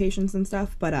have our own patients and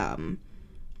stuff, but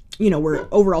you know, we're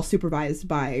overall supervised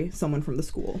by someone from the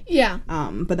school. Yeah.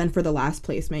 But then for the last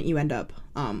placement, you end up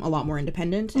a lot more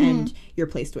independent, and you're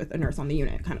placed with a nurse on the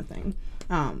unit kind of thing.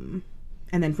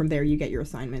 And then from there, you get your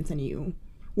assignments and you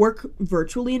work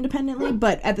virtually independently,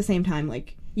 but at the same time,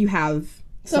 like, you have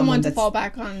someone to fall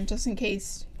back on just in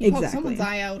case you poke someone's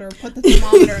eye out or put the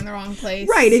thermometer in the wrong place.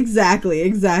 Right, exactly.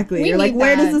 You're like,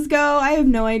 where does this go? I have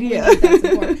no idea.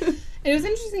 It was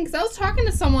interesting because I was talking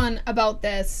to someone about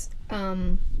this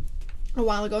a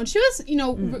while ago, and she was, you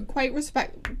know, quite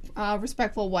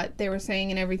respectful what they were saying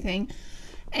and everything.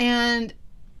 And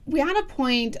we had a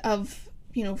point of,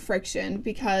 you know, friction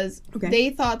because they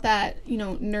thought that, you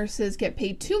know, nurses get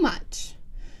paid too much.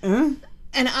 And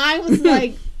I was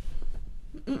like,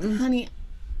 honey,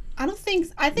 I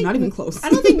think not even close. I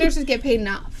don't think nurses get paid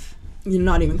enough. You're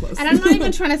not even close. And I'm not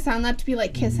even trying to sound that to be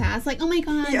like kiss ass, like, oh my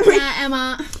god, yeah,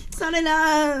 Emma, it's not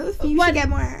enough. You should get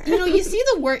more. You know, you see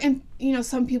the work, and you know,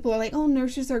 some people are like, oh,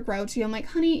 nurses are grouchy. I'm like,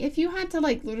 honey, if you had to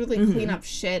like literally clean up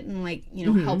shit and like, you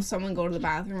know, help someone go to the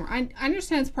bathroom, I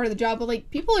understand it's part of the job, but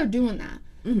like people are doing that.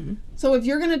 So if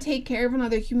you're gonna take care of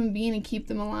another human being and keep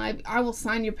them alive, I will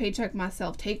sign your paycheck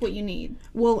myself. Take what you need.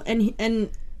 Well,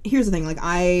 and here's the thing, like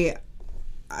I,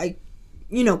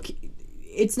 you know,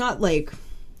 it's not like,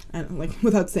 I don't know, like,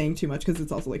 without saying too much, because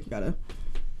it's also like you gotta,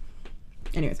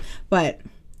 anyways, but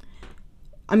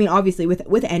I mean, obviously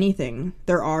with anything,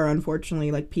 there are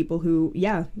unfortunately like people who,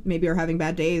 yeah, maybe are having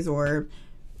bad days, or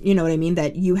you know what I mean,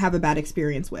 that you have a bad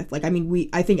experience with. Like, I mean,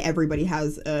 I think everybody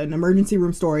has an emergency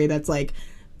room story that's like,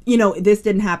 you know, this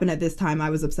didn't happen at this time, I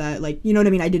was upset, like, you know what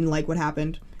I mean, I didn't like what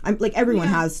happened. I'm like, everyone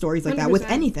has stories like 100%. That with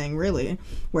anything really,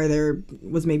 where there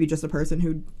was maybe just a person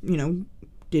who, you know,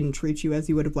 didn't treat you as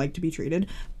you would have liked to be treated.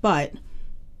 But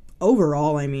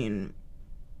overall, I mean,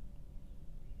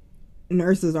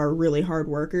 nurses are really hard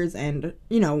workers, and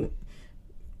you know,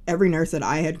 every nurse that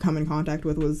I had come in contact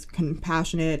with was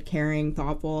compassionate, caring,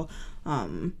 thoughtful,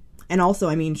 and also,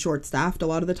 I mean, short-staffed a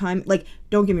lot of the time. Like,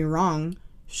 don't get me wrong,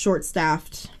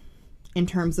 short-staffed in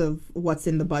terms of what's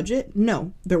in the budget,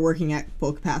 no, they're working at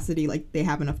full capacity, like they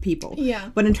have enough people. Yeah.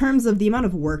 But in terms of the amount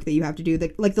of work that you have to do,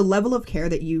 like the level of care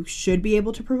that you should be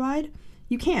able to provide,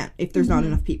 you can't if there's not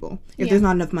enough people. If there's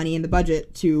not enough money in the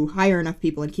budget to hire enough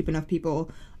people and keep enough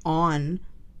people on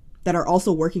that are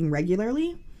also working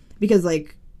regularly. Because,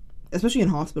 like, especially in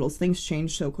hospitals, things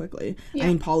change so quickly. I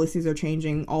mean, policies are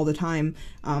changing all the time.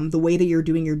 The way that you're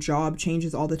doing your job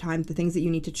changes all the time. The things that you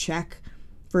need to check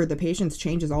for the patients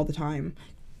changes all the time.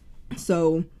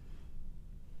 So,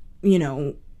 you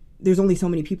know, there's only so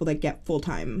many people that get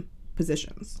full-time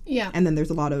positions. Yeah. And then there's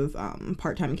a lot of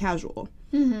part-time and casual.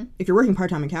 If you're working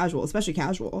part-time and casual, especially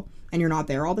casual, and you're not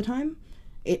there all the time,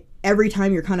 every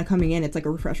time you're kind of coming in, it's like a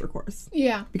refresher course.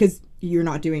 Yeah. Because you're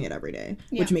not doing it every day,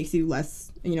 which makes you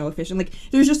less, you know, efficient. Like,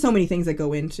 there's just so many things that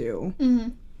go into,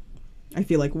 I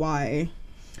feel like, why.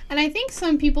 And I think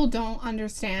some people don't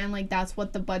understand, like, that's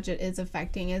what the budget is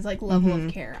affecting, is, like, level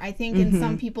of care. I think in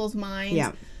some people's minds,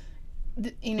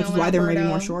 you know, which is why they're maybe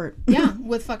more short. Yeah,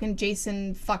 with fucking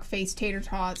Jason fuckface tater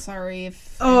tot, sorry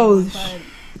if... but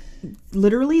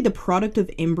literally the product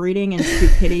of inbreeding and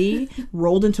stupidity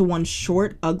rolled into one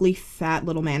short, ugly, fat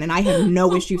little man. And I have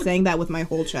no issue saying that with my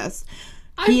whole chest.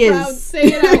 I'm proud. Say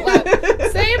it out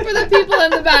loud. Say it for the people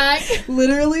in the back.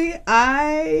 Literally,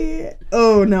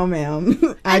 oh no, ma'am.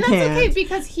 I can't. And that's okay,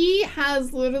 because he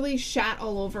has literally shat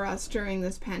all over us during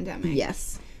this pandemic.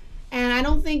 Yes. And I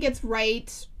don't think it's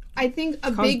right. I think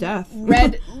a big death.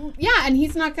 and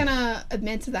he's not gonna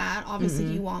admit to that. Obviously,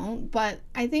 he won't. But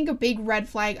I think a big red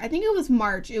flag. I think it was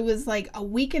March. It was like a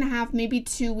week and a half, maybe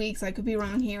 2 weeks. I could be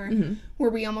wrong here. Where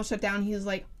we almost shut down. He was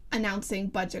like announcing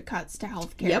budget cuts to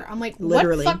healthcare. Yep. I'm like,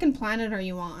 literally. What fucking planet are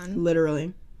you on?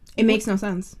 Literally. It makes no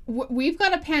sense. We've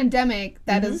got a pandemic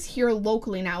that is here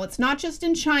locally now. It's not just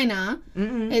in China.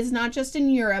 It's not just in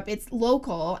Europe. It's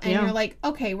local. And you're like,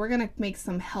 okay, we're going to make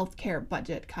some healthcare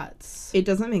budget cuts. It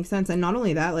doesn't make sense. And not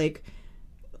only that, like,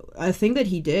 a thing that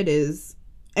he did is,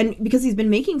 and because he's been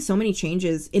making so many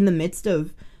changes in the midst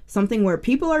of something where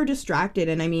people are distracted.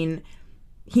 And I mean,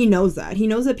 he knows that. He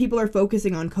knows that people are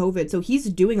focusing on COVID. So he's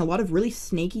doing a lot of really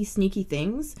sneaky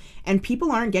things. And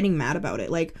people aren't getting mad about it.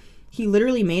 Like, he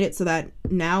literally made it so that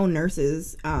now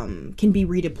nurses can be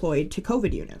redeployed to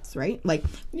COVID units, right? Like,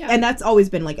 and that's always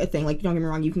been, like, a thing. Like, don't get me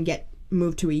wrong, you can get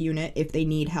moved to a unit if they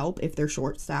need help, if they're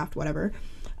short-staffed, whatever.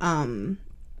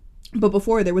 But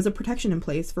before, there was a protection in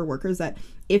place for workers that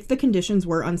if the conditions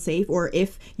were unsafe, or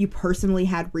if you personally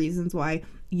had reasons why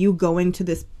you going to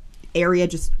this area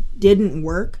just didn't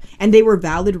work, and they were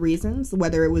valid reasons,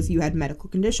 whether it was you had medical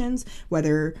conditions,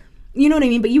 whether, you know what I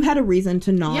mean, but you had a reason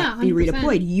to not be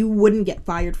redeployed, you wouldn't get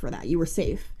fired for that. You were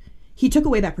safe. He took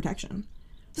away that protection.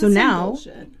 So now,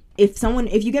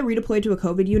 if you get redeployed to a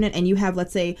COVID unit and you have,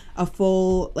 let's say,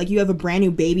 you have a brand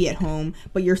new baby at home,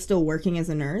 but you're still working as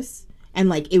a nurse, and,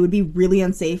 like, it would be really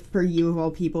unsafe for you, of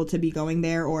all people, to be going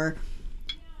there, or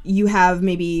you have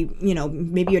maybe you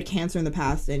had cancer in the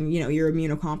past and, you're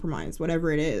immunocompromised,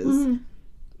 whatever it is,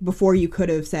 before you could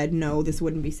have said, no, this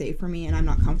wouldn't be safe for me and I'm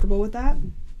not comfortable with that.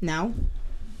 Now,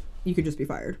 you could just be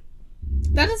fired.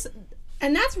 That's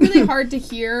really hard to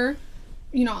hear,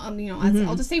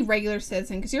 I'll just say regular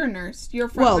citizen, because you're a nurse, you're a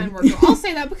frontline worker. I'll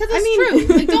say that because it's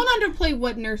true. Like, don't underplay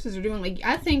what nurses are doing. Like,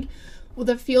 I think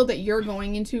the field that you're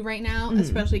going into right now,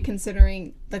 especially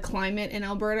considering the climate in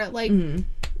Alberta, like,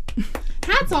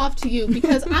 hats off to you,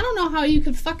 because I don't know how you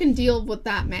could fucking deal with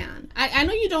that man. I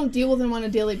know you don't deal with him on a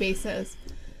daily basis,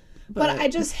 but I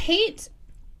just hate,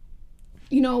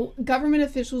 government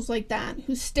officials like that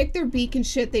who stick their beak in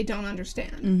shit they don't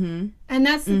understand. And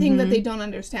that's the thing that they don't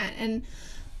understand. And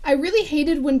I really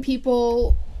hated when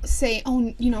people say,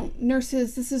 oh,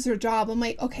 nurses, this is their job. I'm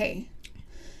like, okay,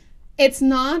 it's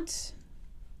not...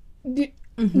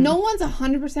 No one's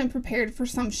 100% prepared for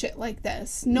some shit like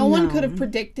this. No one could have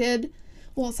predicted.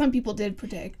 Well, some people did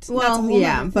predict. Well,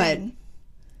 yeah, but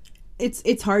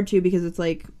it's hard too, because it's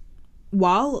like,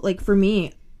 while, like, for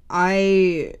me,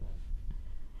 I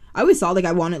always saw, like,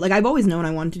 I've always known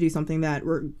I wanted to do something that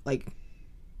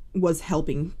was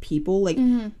helping people, like,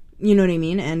 you know what I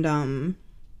mean? And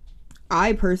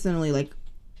I personally, like,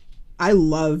 I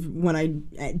love when I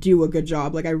do a good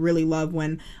job. Like, I really love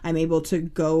when I'm able to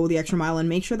go the extra mile and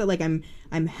make sure that, like, I'm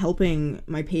helping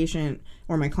my patient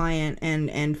or my client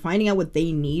and finding out what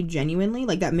they need genuinely.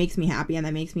 Like, that makes me happy, and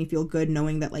that makes me feel good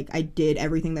knowing that, like, I did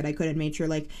everything that I could and made sure,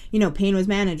 like, pain was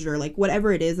managed, or, like,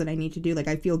 whatever it is that I need to do. Like,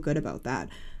 I feel good about that.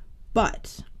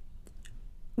 But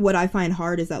what I find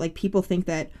hard is that, like, people think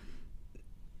that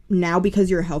now, because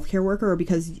you're a healthcare worker, or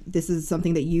because this is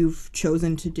something that you've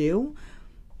chosen to do,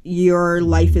 your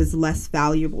life is less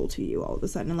valuable to you all of a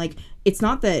sudden. And, like, it's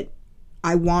not that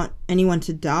I want anyone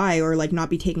to die or, like,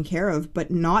 not be taken care of, but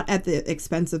not at the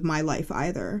expense of my life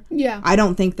either. Yeah. I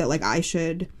don't think that, like, I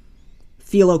should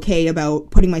feel okay about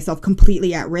putting myself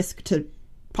completely at risk to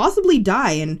possibly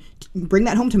die and bring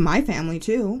that home to my family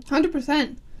too.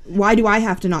 100%. Why do I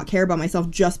have to not care about myself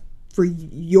just for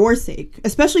your sake?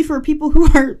 Especially for people who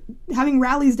are having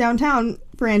rallies downtown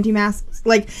for anti-masks.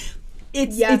 Like,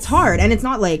 it's hard, and it's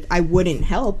not like I wouldn't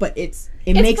help, but it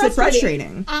makes it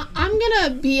frustrating. I'm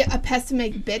gonna be a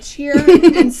pessimistic bitch here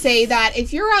and say that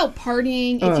if you're out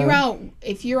partying,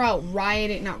 if you're out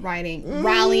rallying and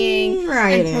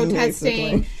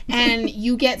protesting, basically, and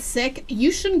you get sick, you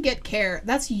shouldn't get care.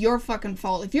 That's your fucking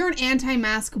fault. If you're an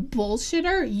anti-mask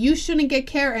bullshitter, you shouldn't get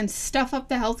care and stuff up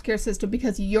the healthcare system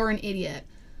because you're an idiot.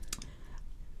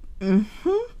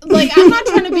 Like,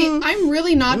 I'm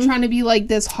really not trying to be like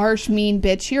this harsh, mean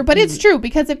bitch here, but it's true,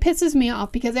 because it pisses me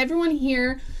off, because everyone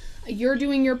here, you're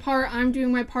doing your part, I'm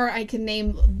doing my part, I can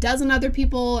name a dozen other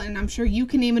people, and I'm sure you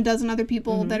can name a dozen other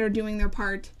people that are doing their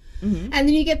part. And then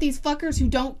you get these fuckers who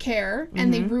don't care,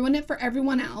 and they ruin it for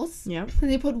everyone else. Yep.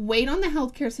 And they put weight on the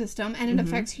healthcare system, and it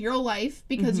affects your life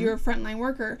because you're a frontline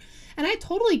worker. And I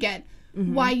totally get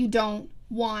why you don't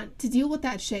want to deal with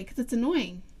that shit, because it's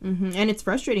annoying. And it's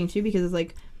frustrating too, because it's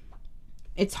like,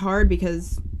 it's hard,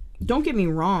 because don't get me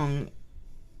wrong,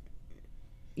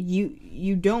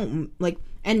 you don't, like,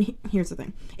 and here's the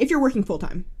thing, if you're working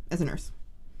full-time as a nurse,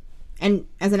 and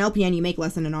as an LPN you make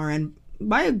less than an RN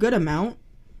by a good amount,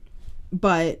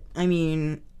 but I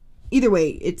mean, either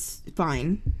way, it's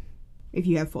fine if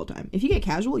you have full-time. If you get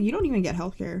casual, you don't even get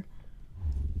healthcare.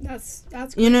 That's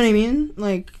crazy. You know what I mean?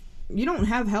 Like, you don't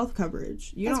have health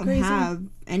coverage. You don't have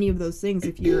any of those things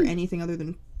if you're anything other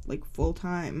than, like,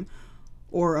 full-time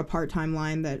or a part-time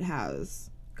line that has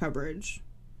coverage.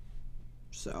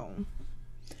 So,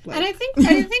 like. And I think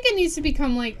it needs to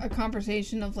become, like, a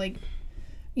conversation of, like,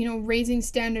 raising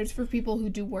standards for people who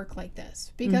do work like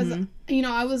this, because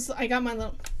I got my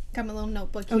little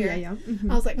notebook here. Oh yeah.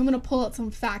 I was like, I'm gonna pull out some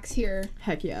facts here.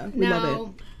 Heck yeah, we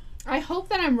love it. I hope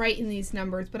that I'm right in these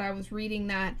numbers, but I was reading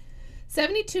that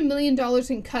 $72 million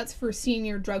in cuts for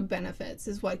senior drug benefits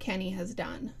is what Kenney has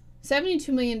done. $72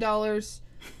 million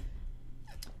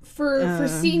for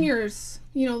seniors.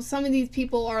 Some of these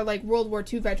people are, like, World War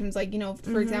II veterans. Like,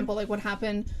 for example, like what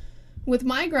happened with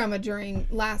my grandma during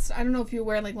I don't know if you're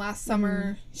aware, like last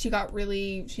summer, she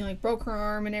like broke her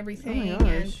arm and everything. Oh my gosh.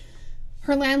 And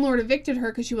her landlord evicted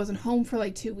her because she wasn't home for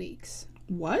like 2 weeks.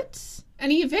 What?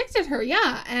 And he evicted her,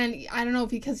 yeah. And I don't know if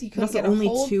because he couldn't get a only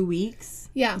hold. 2 weeks?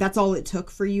 Yeah. That's all it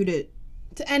took for you to...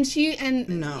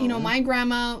 No. You know, my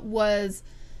grandma was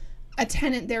a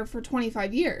tenant there for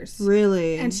 25 years.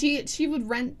 Really? And she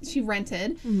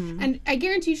rented, and I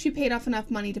guarantee she paid off enough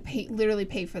money to literally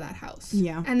pay for that house.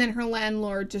 Yeah. And then her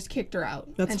landlord just kicked her out.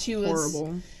 That's and she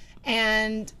horrible.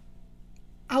 And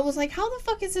I was like, how the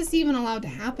fuck is this even allowed to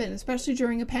happen, especially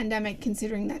during a pandemic,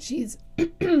 considering that she's,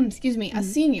 excuse me, a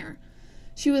senior.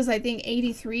 She was, I think,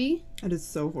 83. That is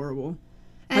so horrible.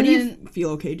 And how do you feel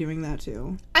okay doing that,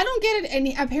 too? I don't get it.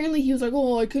 And apparently he was like,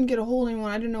 oh, I couldn't get a hold of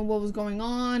anyone. I didn't know what was going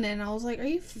on. And I was like, are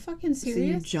you fucking serious? So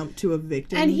you jumped to a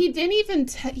victim? And he didn't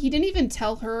even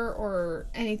tell her or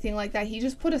anything like that. He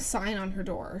just put a sign on her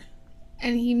door.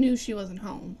 And he knew she wasn't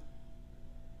home.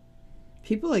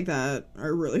 People like that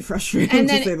are really frustrating,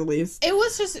 to say the least. It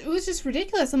was just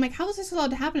ridiculous. I'm like, how is this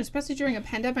allowed to happen, especially during a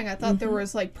pandemic? I thought there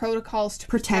was like protocols to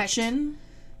protect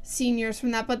seniors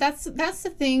from that. But that's the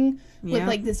thing with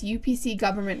like this UPC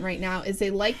government right now, is they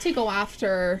like to go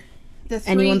after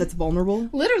anyone that's vulnerable.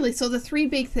 Literally, so the three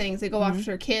big things, they go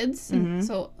after kids, and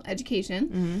so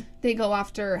education. They go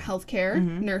after healthcare,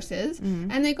 nurses,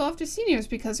 and they go after seniors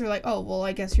because they're like, oh, well,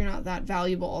 I guess you're not that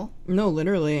valuable. No,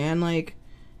 literally, and like,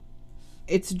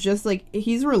 it's just like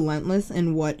he's relentless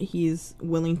in what he's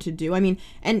willing to do. I mean,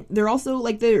 and they're also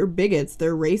like, they're bigots,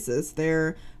 they're racist,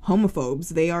 they're homophobes,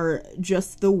 they are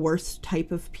just the worst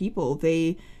type of people.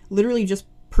 They literally just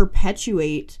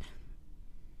perpetuate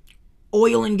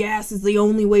oil and gas is the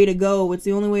only way to go, it's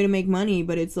the only way to make money,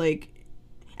 but it's like,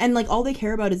 and like all they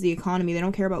care about is the economy, they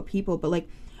don't care about people. But like,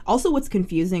 also what's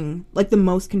confusing, like the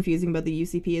most confusing about the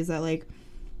UCP is that like,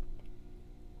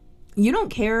 you don't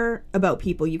care about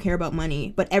people, you care about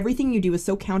money, but everything you do is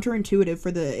so counterintuitive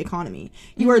for the economy.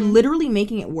 You are literally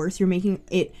making it worse. You're making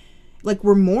it, like,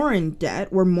 we're more in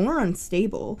debt, we're more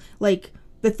unstable. Like,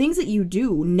 the things that you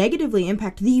do negatively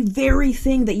impact the very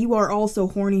thing that you are also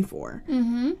horny for.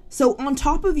 So on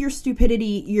top of your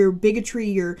stupidity, your bigotry,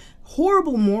 your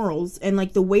horrible morals, and,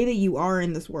 like, the way that you are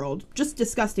in this world, just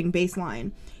disgusting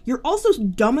baseline, you're also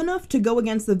dumb enough to go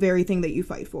against the very thing that you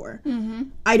fight for.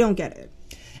 I don't get it.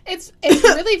 It's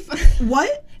really fun.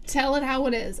 What? Tell it how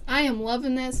it is. I am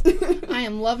loving this. I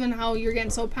am loving how you're getting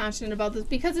so passionate about this,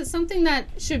 because it's something that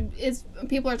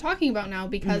people are talking about now,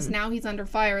 because now he's under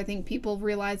fire. I think people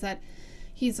realize that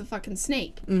he's a fucking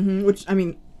snake. Which, I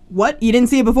mean, what? You didn't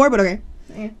see it before, but okay.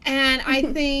 And I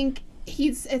think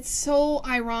it's so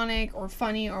ironic or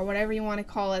funny or whatever you want to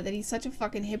call it, that he's such a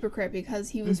fucking hypocrite, because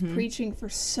he was preaching for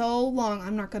so long,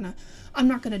 I'm not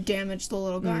gonna damage the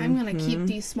little guy. I'm gonna keep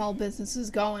these small businesses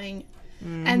going.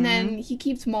 And then he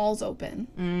keeps malls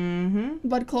open,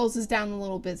 but closes down the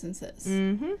little businesses,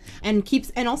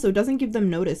 and also doesn't give them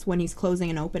notice when he's closing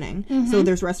and opening. So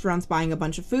there's restaurants buying a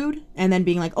bunch of food and then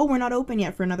being like, oh, we're not open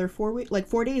yet for another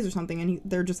 4 days or something, and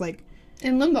they're just like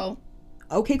in limbo.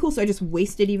 Okay, cool. So I just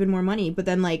wasted even more money. But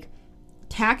then like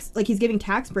he's giving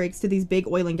tax breaks to these big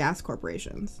oil and gas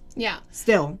corporations. Yeah.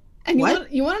 Still. And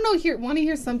you want to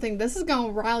hear something? This is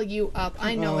gonna rile you up.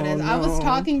 I know it is. No. I was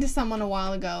talking to someone a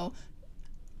while ago,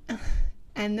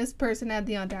 and this person had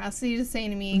the audacity to say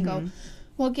to me and go,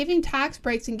 well, giving tax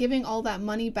breaks and giving all that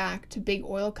money back to big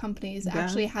oil companies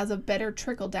actually has a better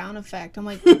trickle-down effect. I'm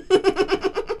like...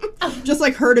 Just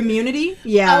like herd immunity?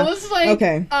 Yeah. I was like,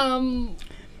 okay.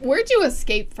 Where'd you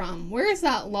escape from? Where is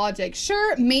that logic?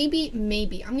 Sure, maybe.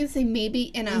 I'm going to say maybe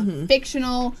in a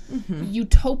fictional,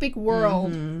 utopic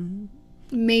world.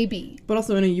 Maybe. But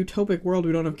also in a utopic world,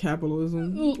 we don't have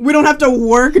capitalism. We don't have to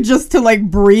work just to, like,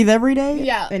 breathe every day.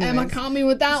 Yeah, anyways. I'm a commie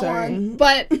with that one.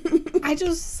 But I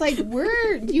just, like,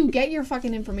 where do you get your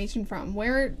fucking information from?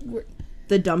 Where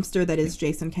the dumpster that is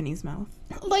Jason Kenney's mouth.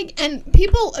 Like, and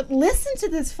people listen to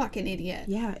this fucking idiot.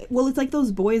 Yeah. Well, it's like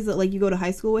those boys that, like, you go to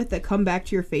high school with that come back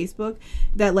to your Facebook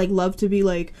that, like, love to be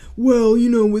like, well, you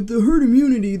know, with the herd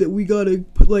immunity that we gotta,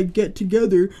 like, get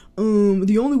together,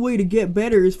 the only way to get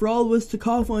better is for all of us to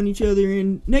cough on each other,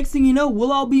 and next thing you know,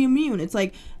 we'll all be immune. It's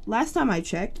like, last time I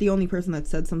checked, the only person that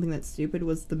said something that's stupid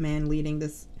was the man leading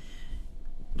this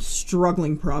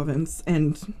struggling province,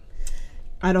 and...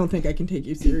 I don't think I can take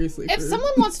you seriously. If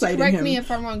someone wants to correct me if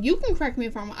I'm wrong, you can correct me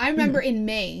if I'm wrong. I remember in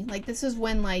May, like, this is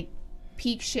when, like,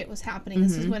 peak shit was happening.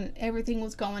 This is when everything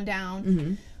was going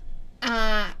down.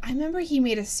 I remember he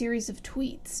made a series of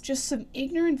tweets, just some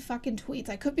ignorant fucking tweets.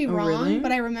 I could be wrong, really?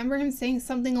 But I remember him saying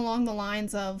something along the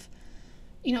lines of,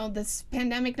 you know, this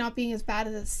pandemic not being as bad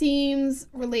as it seems,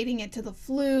 relating it to the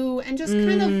flu, and just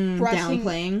kind of brushing.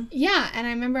 Downplaying. Yeah, and I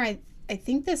remember I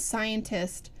think this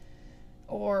scientist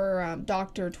or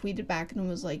doctor tweeted back and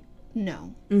was like,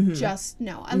 no, just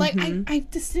no. And like, I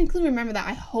distinctly remember that.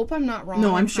 I hope I'm not wrong.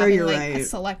 No, I'm sure you're like, right. A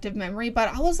selective memory, but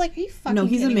I was like, are you fucking No,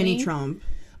 he's a mini me? Trump.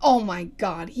 Oh my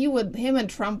God, him and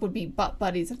Trump would be butt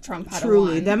buddies if Trump had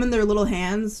Truly, won. them and their little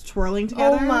hands twirling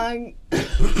together. Oh my.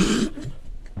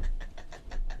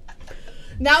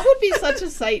 That would be such a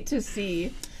sight to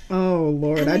see. Oh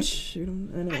Lord, And I'd shoot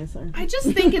him. Anyway, sorry. I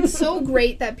just think it's so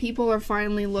great that people are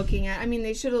finally looking at. I mean,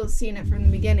 they should have seen it from the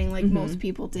beginning, like most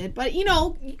people did. But you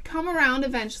know, you come around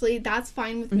eventually. That's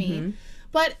fine with me.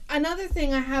 But another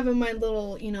thing I have in my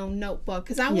little, you know, notebook,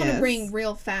 because I want to bring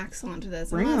real facts onto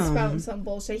this. I'm not spouting some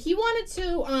bullshit. He wanted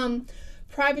to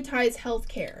privatize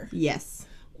healthcare. Yes.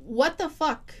 What the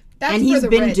fuck? That's and he's for the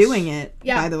been rich. doing it,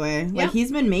 by the way. Like,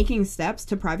 he's been making steps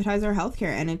to privatize our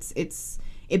healthcare, and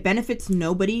it benefits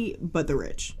nobody but the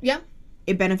rich. Yeah.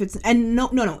 It benefits, and no,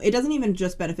 it doesn't even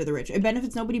just benefit the rich. It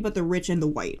benefits nobody but the rich and the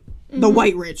white. The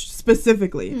white rich,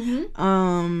 specifically.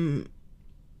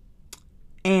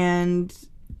 And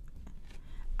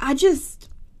I just,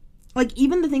 like,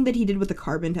 even the thing that he did with the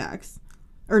carbon tax.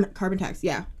 Or carbon tax,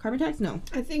 yeah. Carbon tax? No.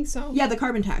 I think so. Yeah, the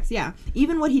carbon tax, yeah.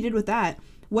 Even what he did with that,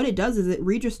 what it does is it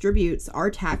redistributes our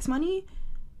tax money,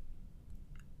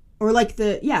 or like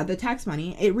the tax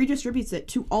money, it redistributes it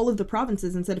to all of the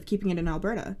provinces instead of keeping it in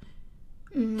Alberta.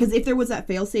 Because if there was that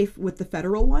fail-safe with the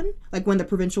federal one, like when the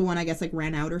provincial one, I guess, like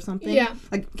ran out or something. Yeah.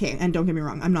 Like, okay, and don't get me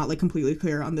wrong, I'm not like completely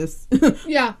clear on this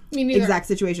Yeah, me neither. exact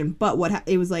situation. But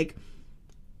it was like,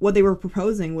 what they were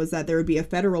proposing was that there would be a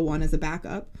federal one as a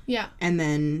backup. Yeah. And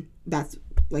then that's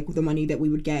like the money that we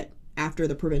would get after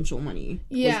the provincial money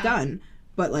was done.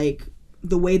 But like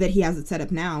the way that he has it set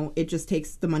up now, it just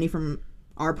takes the money from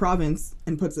our province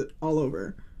and puts it all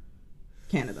over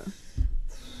Canada.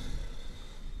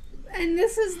 And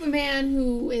this is the man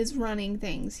who is running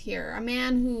things here. A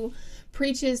man who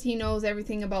preaches he knows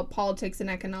everything about politics and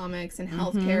economics and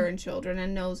healthcare and children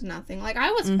and knows nothing. Like,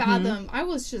 I was I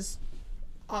was just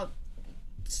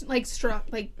like struck,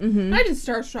 like not even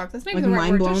starstruck, that's not even like the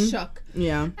right word, mind just blown? shook.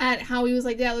 Yeah. At how he was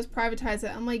like, yeah, let's privatize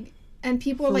it. I'm like, and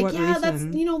people are For like, yeah, reason? that's,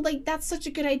 you know, like, that's such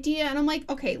a good idea. And I'm like,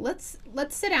 okay, let's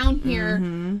sit down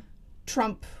here,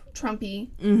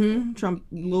 Trumpy. Trump,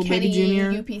 little Kenney, baby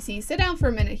junior. UPC, sit down for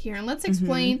a minute here and let's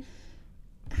explain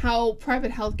how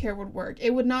private healthcare would work.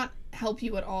 It would not help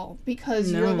you at all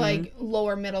because you're like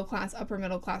lower middle class, upper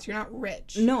middle class. You're not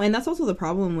rich. No, and that's also the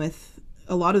problem with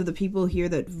a lot of the people here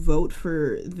that vote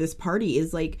for this party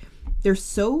is like they're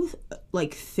so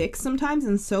like thick sometimes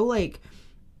and so like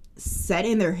set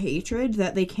in their hatred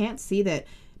that they can't see that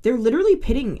they're literally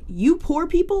pitting you poor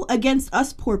people against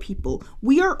us poor people.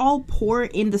 We are all poor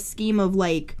in the scheme of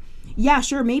like, yeah,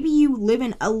 sure, maybe you live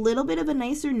in a little bit of a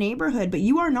nicer neighborhood, but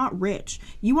you are not rich.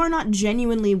 You are not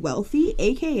genuinely wealthy,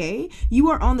 aka you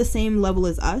are on the same level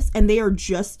as us, and they are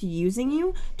just using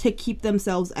you to keep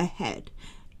themselves ahead.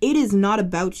 It is not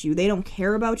about you. They don't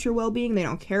care about your well-being. They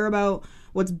don't care about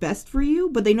what's best for you,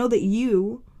 but they know that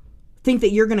you think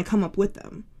that you're going to come up with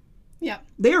them. Yeah.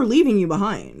 They are leaving you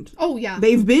behind. Oh, yeah.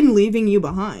 They've been leaving you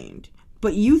behind.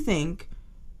 But you think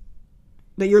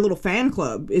that your little fan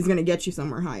club is going to get you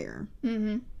somewhere higher.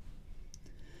 And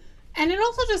it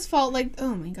also just felt like,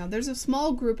 oh my God, there's a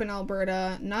small group in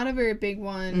Alberta, not a very big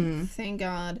one, thank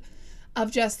God, of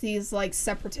just these like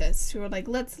separatists who are like,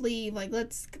 let's leave, like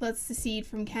let's secede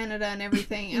from Canada and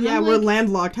everything. And yeah, I'm we're like,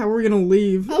 landlocked. How are we gonna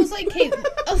leave? I was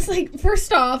like,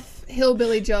 first off,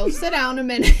 Hillbilly Joe, sit down a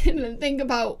minute and think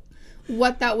about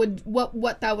what that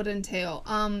would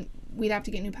entail. We'd have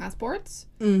to get new passports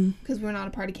because we're not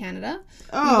a part of Canada.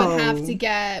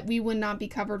 We would not be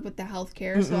covered with the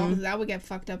healthcare, so obviously that would get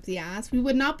fucked up the ass. We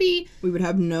would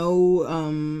have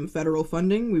no federal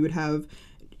funding. We would have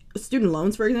student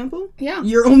loans, for example. Yeah.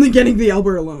 You're only getting the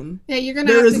Alberta loan. Yeah, you're gonna.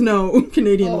 There is no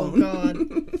Canadian loan. Oh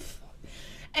God.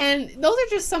 And those are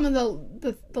just some of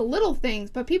the little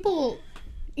things, but people,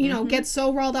 you know, get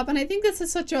so riled up, and I think this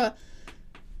is such a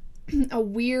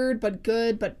weird but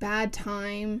good but bad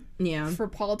time for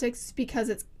politics because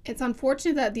it's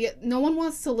unfortunate that no one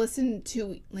wants to listen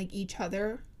to like each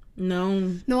other.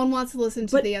 No one wants to listen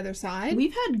to the other side.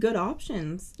 We've had good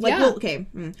options. Like, well, okay,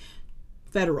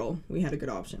 federal. We had a good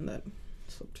option that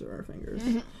slipped through our fingers.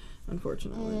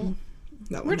 Unfortunately,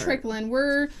 we're trickling.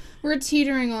 We're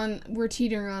teetering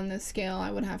on this scale. I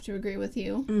would have to agree with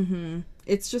you.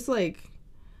 It's just like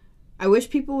I wish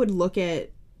people would look at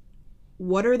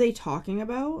what are they talking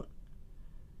about?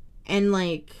 And,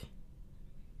 like,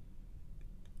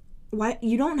 why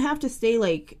you don't have to stay,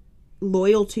 like,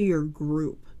 loyal to your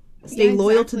group. Stay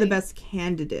loyal to the best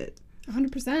candidate.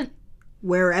 100%.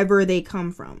 Wherever they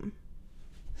come from.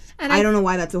 And I don't know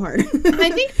why that's so hard.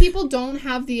 I think people don't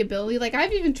have the ability. Like,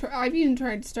 I've even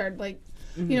tried to start, like,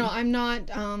 you know, I'm not,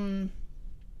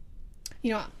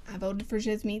 you know, I voted for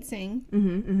Jagmeet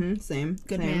Singh. Same.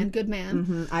 Good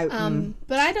man.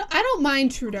 But I don't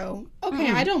mind Trudeau.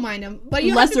 Okay, I don't mind him. But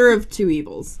lesser of two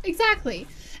evils. Exactly.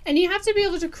 And you have to be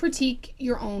able to critique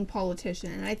your own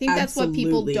politician. And I think that's what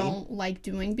people don't like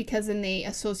doing, because then they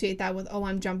associate that with, oh,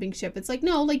 I'm jumping ship. It's like,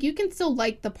 no, like, you can still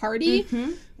like the party,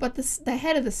 but the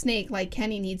head of the snake, like,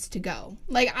 Kenney, needs to go.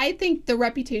 Like, I think the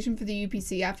reputation for the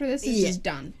UPC after this is just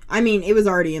done. I mean, it was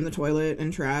already in the toilet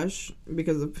and trash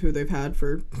because of who they've had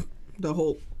for the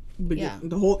whole...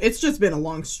 It's just been a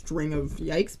long string of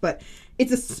yikes, but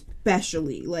it's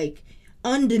especially, like,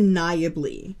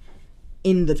 undeniably...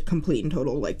 in the complete and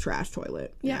total, like, trash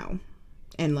toilet now.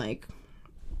 And, like,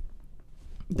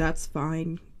 that's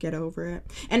fine. Get over it.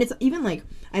 And it's even, like,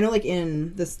 I know, like,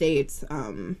 in the States,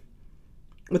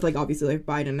 with, like, obviously, like,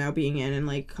 Biden now being in and,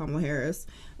 like, Kamala Harris,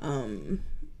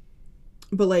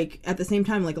 but, like, at the same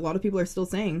time, like, a lot of people are still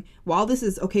saying, while this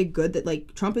is, okay, good that,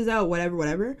 like, Trump is out,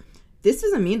 whatever, this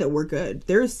doesn't mean that we're good.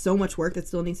 There is so much work that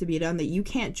still needs to be done that you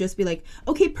can't just be like,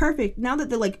 okay, perfect. Now that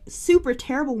the, like, super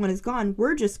terrible one is gone,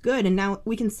 we're just good and now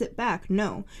we can sit back.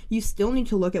 No. You still need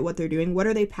to look at what they're doing. What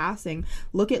are they passing?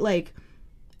 Look at, like,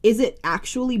 is it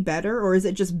actually better, or is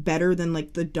it just better than,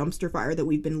 like, the dumpster fire that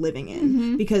we've been living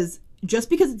in? Because just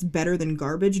because it's better than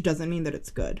garbage doesn't mean that it's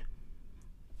good.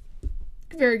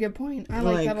 Very good point. I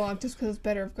like that a lot. Just because it's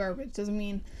better of garbage doesn't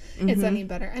mean it's any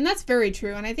better. And that's very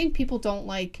true. And I think people don't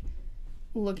like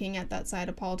looking at that side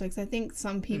of politics. I think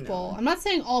some people, I'm not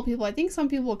saying all people, I think some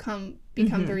people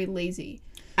become very lazy.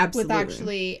 Absolutely. With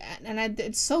actually,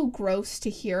 it's so gross to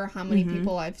hear how many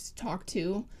people I've talked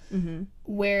to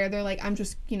where they're like, I'm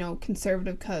just, you know,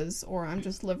 conservative because, or I'm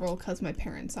just liberal because my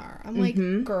parents are. I'm like,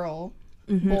 girl,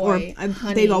 boy,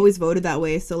 honey. They've always voted that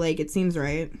way, so, like, it seems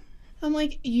right. I'm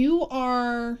like, you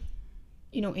are,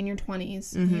 you know, in your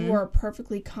 20s, you are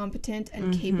perfectly competent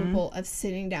and capable of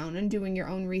sitting down and doing your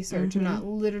own research and not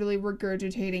literally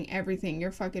regurgitating everything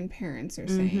your fucking parents are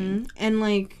saying. And,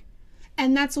 like...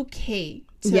 And that's okay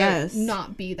to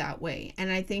not be that way.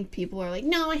 And I think people are like,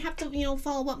 no, I have to, you know,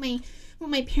 follow what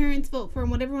my parents vote for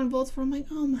and what everyone votes for. I'm like,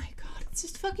 oh my God, it's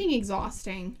just fucking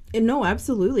exhausting. No,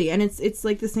 absolutely. And it's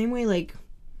like the same way, like,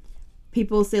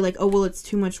 people say, like, oh, well, it's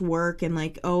too much work and,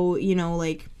 like, oh, you know,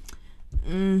 like...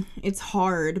 it's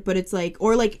hard, but it's like,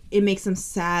 or like it makes them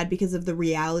sad because of the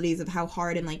realities of how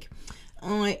hard, and like,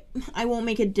 oh, I won't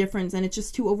make a difference, and it's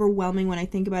just too overwhelming when I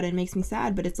think about it. It makes me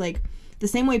sad. But it's like the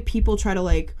same way people try to,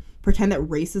 like, pretend that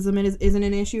racism isn't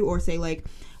an issue, or say, like,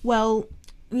 well,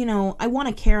 you know, I want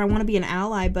to care, I want to be an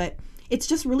ally, but it's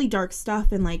just really dark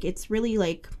stuff, and, like, it's really,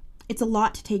 like, it's a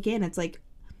lot to take in. It's like,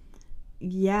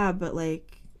 yeah, but,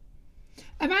 like,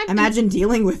 imagine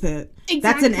dealing with it. Exactly.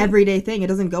 That's an everyday thing. It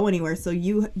doesn't go anywhere. So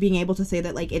you being able to say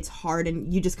that, like, it's hard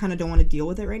and you just kind of don't want to deal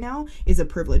with it right now is a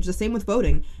privilege. The same with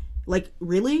voting. Like,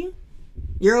 really?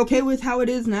 You're okay with how it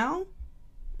is now?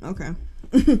 Okay.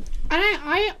 And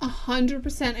I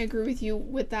 100% agree with you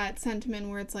with that sentiment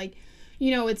where it's like,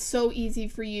 you know, it's so easy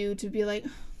for you to be like,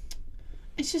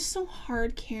 it's just so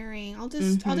hard caring. I'll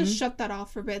just shut that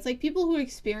off for a bit. It's like people who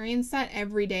experience that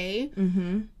every day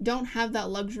don't have that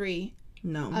luxury.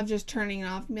 No. Of just turning it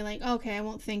off and be like, okay, I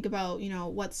won't think about, you know,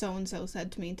 what so-and-so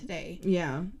said to me today.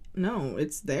 Yeah. No,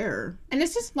 it's there. And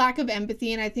it's just lack of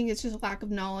empathy, and I think it's just lack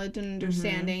of knowledge and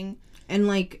understanding. And,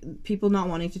 like, people not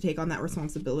wanting to take on that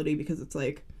responsibility because it's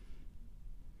like,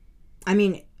 I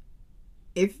mean,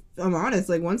 if I'm honest,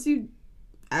 like, once you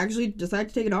actually decide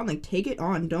to take it on, like, take it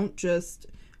on. Don't just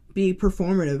be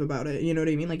performative about it. You know what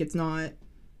I mean? Like, it's not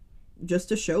just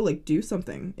to show, like, do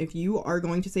something. If you are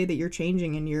going to say that you're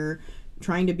changing and you're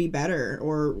trying to be better,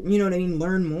 or, you know what I mean,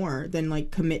 learn more, then,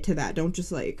 like, commit to that. Don't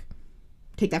just, like,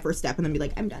 take that first step and then be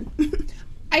like, I'm done.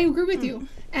 I agree with you.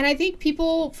 And I think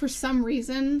people, for some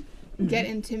reason, get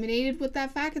intimidated with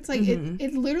that fact. It's like,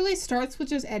 it literally starts with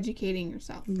just educating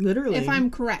yourself. Literally. If I'm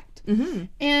correct.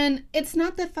 And it's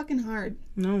not that fucking hard.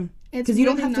 No. Because you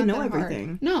don't have to know everything.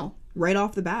 Hard. No. Right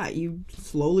off the bat. You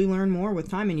slowly learn more with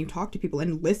time, and you talk to people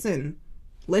and listen.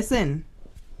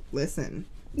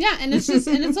 Yeah, and it's just,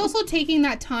 and it's also taking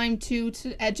that time to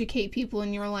educate people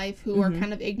in your life who are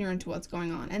kind of ignorant to what's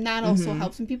going on. And that also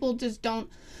helps. And people just don't,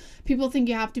 people think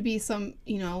you have to be some,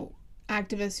 you know,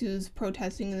 activist who's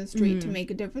protesting in the street to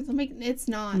make a difference. I'm like, it's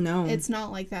not. No. It's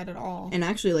not like that at all. And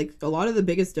actually, like, a lot of the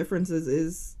biggest differences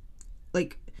is,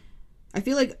 like, I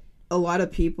feel like a lot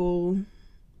of people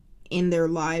in their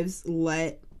lives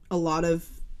let a lot of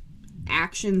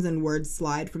actions and words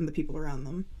slide from the people around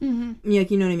them. Mm-hmm.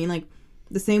 Like, you know what I mean? Like,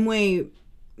 the same way,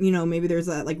 you know, maybe there's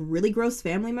a, like, really gross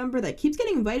family member that keeps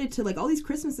getting invited to, like, all these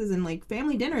Christmases and, like,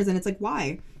 family dinners, and it's like,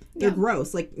 why? They're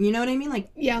gross. Like, you know what I mean?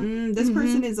 Like, this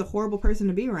person is a horrible person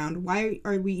to be around. Why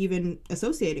are we even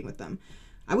associating with them?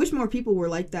 I wish more people were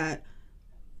like that.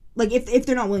 Like, if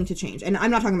they're not willing to change. And I'm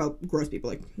not talking about gross people,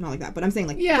 like, not like that. But I'm saying,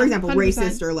 like, for example, 100%.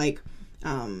 Racist or, like,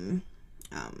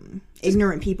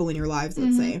 ignorant people in your lives,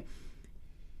 let's say.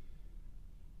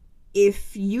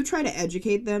 If you try to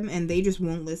educate them and they just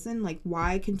won't listen, like,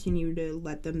 why continue to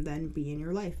let them then be in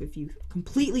your life if you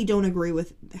completely don't agree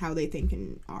with how they think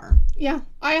and are? Yeah,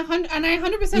 I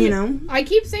 100%. You know, I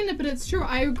keep saying it, but it's true.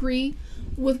 I agree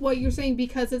with what you're saying,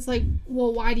 because it's like,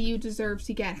 well, why do you deserve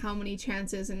to get how many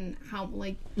chances and how,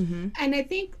 like, and I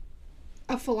think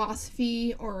a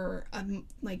philosophy or a,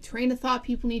 like, train of thought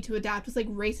people need to adapt is, like,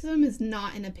 racism is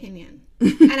not an opinion.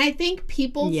 And I think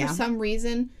people for some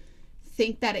reason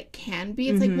think that it can be.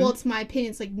 It's like, well, it's my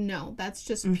opinion. It's like, no, that's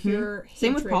just pure hatred.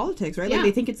 Same with politics, right? Like,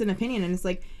 they think it's an opinion, and it's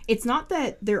like, it's not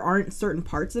that there aren't certain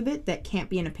parts of it that can't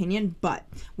be an opinion, but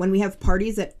when we have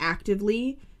parties that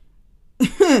actively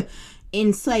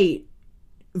incite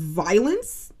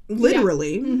violence,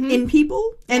 literally, in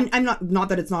people, and I'm not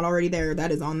that it's not already there, that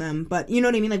is on them, but you know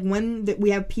what I mean? Like, when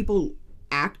we have people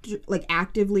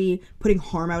actively putting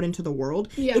harm out into the world,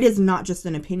 it is not just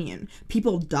an opinion.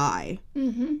 People die.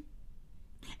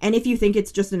 And if you think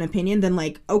it's just an opinion, then,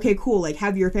 like, okay, cool, like,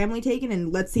 have your family taken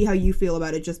and let's see how you feel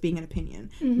about it just being an opinion.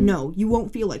 No, you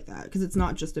won't feel like that, because it's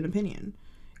not just an opinion.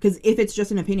 Because if it's just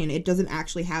an opinion, it doesn't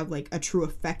actually have, like, a true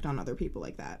effect on other people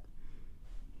like that.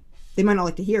 They might not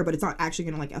like to hear, but it's not actually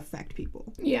going to, like, affect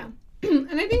people. Yeah.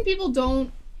 And I think people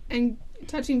don't, and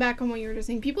touching back on what you were just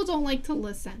saying, people don't like to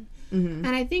listen. And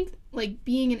I think, like,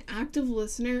 being an active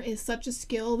listener is such a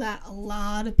skill that a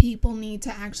lot of people need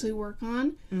to actually work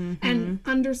on and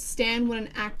understand what an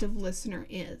active listener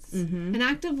is. An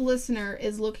active listener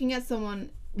is looking at someone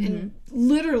and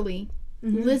literally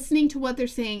listening to what they're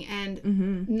saying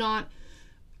and not...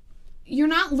 You're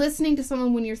not listening to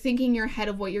someone when you're thinking in your head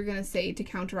of what you're going to say to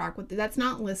counteract with it. That's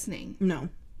not listening. No.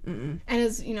 And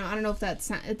as, you know, I don't know if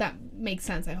that makes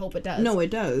sense. I hope it does. No, it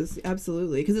does.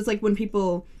 Absolutely. Because it's like when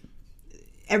people...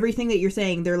 Everything that you're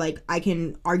saying, they're like, I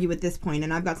can argue at this point,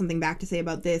 and I've got something back to say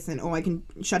about this, and I can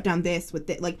shut down this with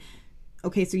this. Like,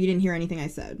 okay, so you didn't hear anything I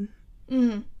said.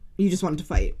 You just wanted to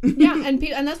fight. Yeah,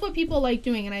 and that's what people like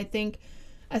doing, and I think,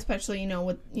 especially, you know,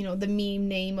 with, you know, the meme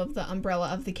name of the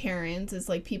umbrella of the Karens is,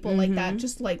 like, people like that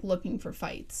just, like, looking for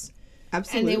fights.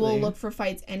 Absolutely. And they will look for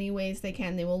fights any ways they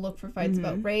can. They will look for fights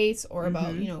about race or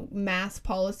about, you know, mass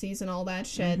policies and all that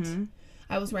shit.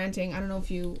 I was ranting. I don't know if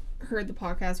you heard the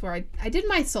podcast where I did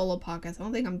my solo podcast. I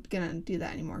don't think I'm going to do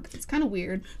that anymore because it's kind of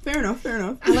weird. Fair enough.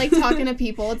 I like talking to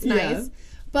people. It's nice.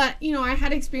 But, you know, I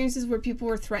had experiences where people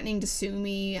were threatening to sue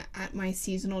me at my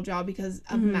seasonal job because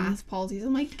of mass policies.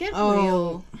 I'm like, get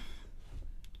real.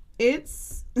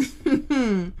 It's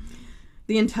the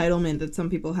entitlement that some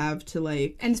people have to,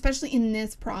 like... And especially in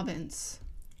this province.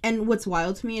 And what's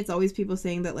wild to me, it's always people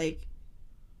saying that, like,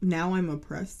 now I'm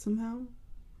oppressed somehow.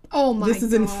 Oh my God. This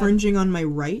is infringing on my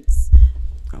rights.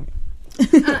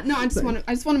 No, I just want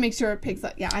to make sure it picks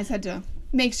up. Yeah, I said to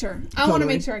make sure. I want to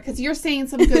make sure because you're saying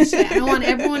some good shit. I want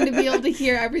everyone to be able to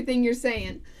hear everything you're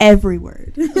saying. Every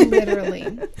word.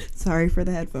 Literally. Sorry for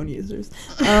the headphone users.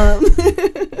 No.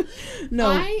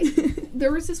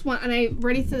 There was this one, and I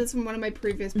already said this from one of my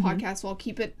previous podcasts, so I'll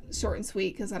keep it short and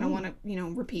sweet because I don't want to, you know,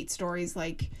 repeat stories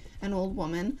like an old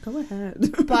woman. Go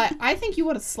ahead. But I think you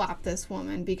would have slapped this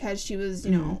woman because she was,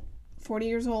 you know, 40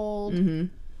 years old,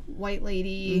 white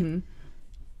lady,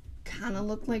 kind of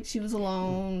looked like she was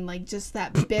alone, like just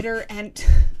that bitter and...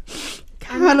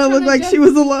 kind of looked like she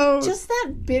was alone. Just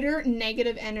that bitter,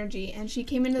 negative energy. And she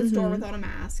came into the store without a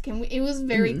mask. And it was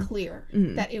very clear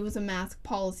that it was a mask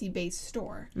policy-based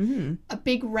store. A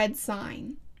big red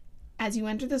sign as you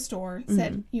enter the store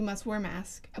said, you must wear a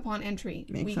mask upon entry.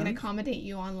 We can accommodate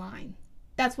you online.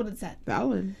 That's what it said.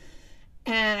 Valid.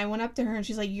 And I went up to her and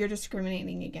she's like, you're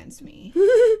discriminating against me.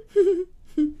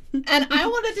 And I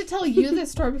wanted to tell you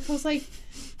this story because, like,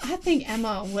 I think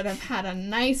Emma would have had a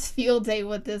nice field day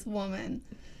with this woman.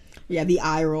 Yeah, the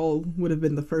eye roll would have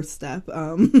been the first step.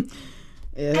 Yeah. And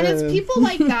it's people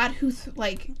like that who,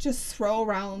 like, just throw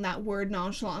around that word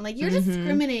nonchalant. Like, you're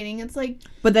discriminating. It's like...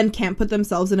 But then can't put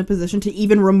themselves in a position to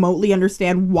even remotely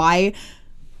understand why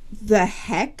the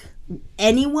heck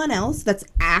anyone else that's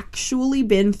actually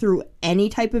been through any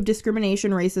type of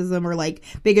discrimination, racism, or, like,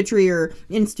 bigotry or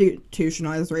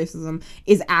institutionalized racism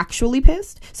is actually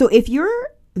pissed. So if you're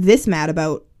this mad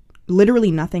about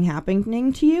literally nothing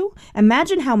happening to you.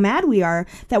 Imagine how mad we are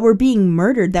that we're being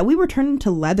murdered, that we were turned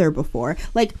into leather before.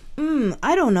 Like,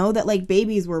 I don't know, that, like,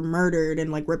 babies were murdered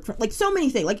and, like, ripped from, like, so many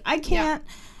things. Like, I can't.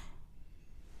 Yeah.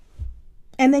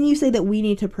 And then you say that we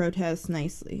need to protest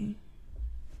nicely.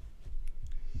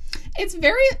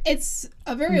 It's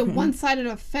a very one-sided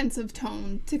offensive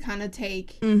tone to kind of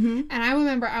take. And I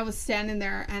remember I was standing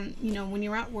there, and, you know, when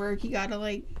you're at work, you gotta,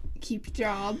 like, keep your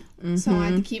job. So I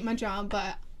had to keep my job,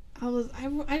 but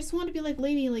I just want to be like,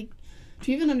 lady, like,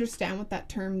 do you even understand what that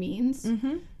term means?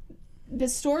 The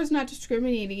store's not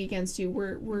discriminating against you.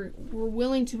 We're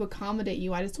willing to accommodate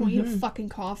you. I just want you to fucking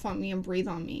cough on me and breathe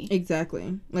on me.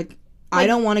 Exactly. Like, I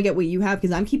don't want to get what you have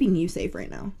because I'm keeping you safe right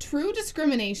now. True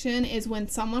discrimination is when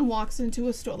someone walks into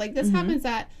a store. Like, this happened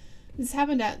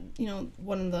at, you know,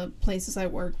 one of the places I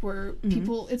work where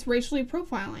people, it's racially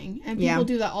profiling. And people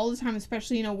do that all the time,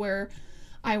 especially, you know, where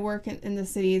I work in the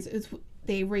cities.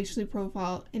 They racially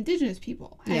profile Indigenous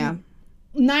people. And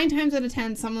 9 times out of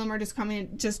 10, some of them are just coming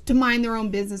in just to mind their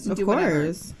own business and do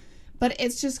whatever. But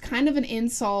it's just kind of an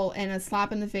insult and a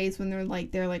slap in the face when they're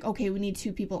like, okay, we need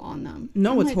 2 people on them.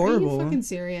 No, it's horrible. Are you fucking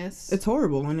serious? It's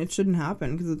horrible, and it shouldn't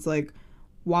happen, because it's like,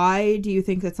 why do you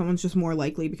think that someone's just more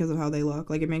likely because of how they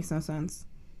look? Like, it makes no sense.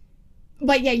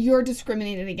 But yeah, you're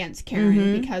discriminated against,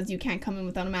 Karen, because you can't come in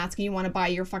without a mask and you want to buy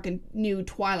your fucking new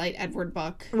Twilight Edward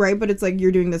book. Right, but it's like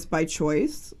you're doing this by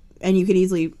choice, and you could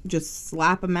easily just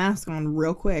slap a mask on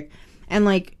real quick. And,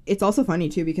 like, it's also funny,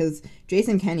 too, because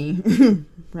Jason Kenney,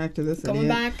 back to this Going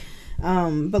idiot. back.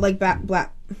 But, like, back,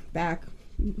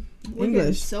 We're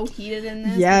English. So heated in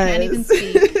this, yes. We can't even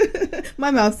speak.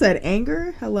 My mouth said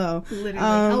anger. Hello. Literally,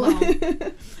 hello.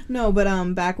 No,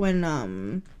 but, back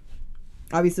when,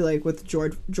 obviously, like, with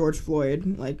George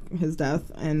Floyd, like, his death,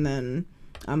 and then,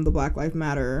 the Black Lives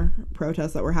Matter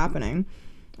protests that were happening,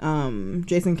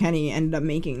 Jason Kenney ended up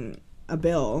making a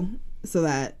bill so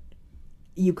that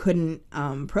you couldn't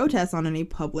protest on any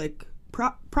public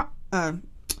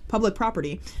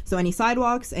property. So any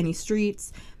sidewalks, any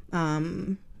streets,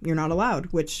 you're not allowed.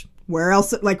 Which where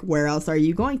else are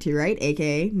you going to, right?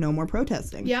 AKA no more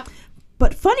protesting. Yeah.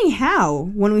 But funny how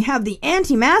when we have the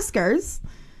anti-maskers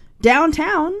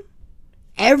downtown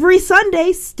every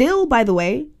Sunday, still, by the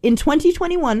way, in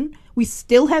 2021, we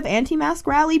still have anti-mask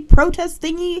rally protest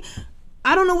thingy.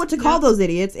 I don't know what to call those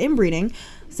idiots. Inbreeding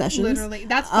sessions. Literally.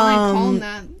 That's fine. Call them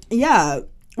that. Yeah.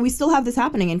 We still have this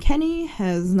happening, and Kenney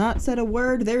has not said a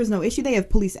word. There is no issue. They have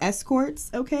police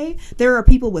escorts, okay? There are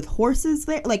people with horses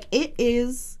there. Like, it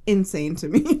is insane to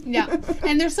me. Yeah.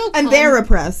 And they're so calm. And they're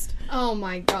oppressed. Oh,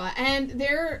 my God. And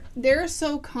they're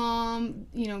so calm,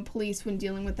 you know, police, when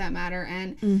dealing with that matter.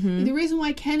 And the reason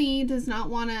why Kenney does not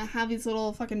want to have these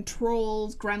little fucking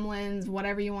trolls, gremlins,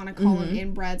 whatever you want to call them,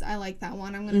 inbreds. I like that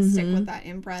one. I'm going to stick with that,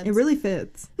 inbreds. It really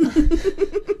fits.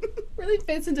 Really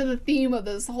fits into the theme of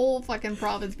this whole fucking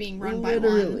province being run by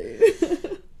one.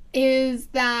 Is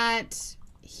that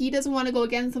he doesn't want to go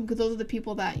against them because those are the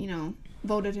people that, you know,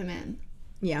 voted him in.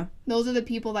 Yeah. Those are the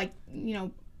people, like, you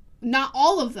know, not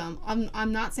all of them.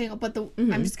 I'm not saying, but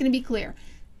I'm just going to be clear.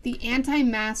 The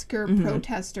anti-masker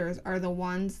protesters are the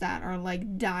ones that are,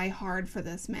 like, die hard for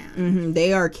this man.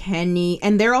 They are Kenney.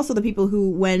 And they're also the people who,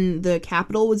 when the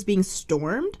Capitol was being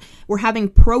stormed, were having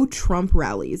pro-Trump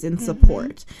rallies in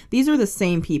support. These are the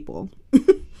same people.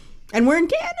 And we're in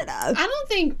Canada.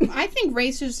 I think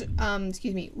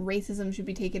racism should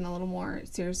be taken a little more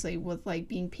seriously with, like,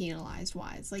 being penalized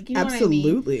wise. Like, you know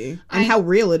Absolutely. what I mean? And how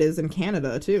real it is in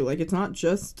Canada, too. Like, it's not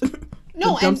just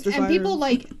no, and people,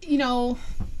 like, you know,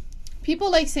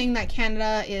 people like saying that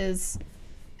Canada is,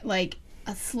 like,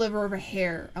 a sliver of a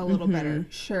hair a little better.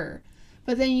 Sure.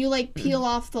 But then you, like, peel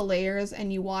off the layers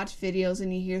and you watch videos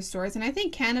and you hear stories. And I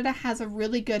think Canada has a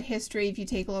really good history if you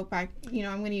take a look back. You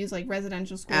know, I'm going to use, like,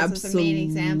 residential schools as a main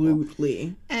example.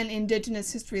 Absolutely. And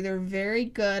Indigenous history. They're very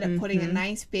good at putting a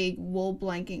nice big wool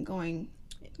blanket going,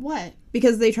 what?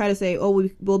 Because they try to say,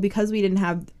 because we didn't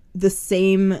have the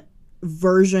same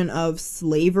version of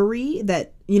slavery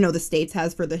that, you know, the States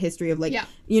has for the history of, like,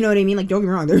 you know what I mean? Like, don't get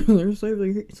me wrong, there's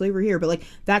slavery here. But, like,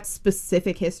 that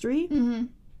specific history...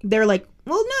 They're like,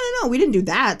 well, no, we didn't do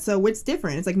that, so it's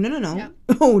different. It's like, no. Yeah.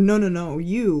 Oh, no.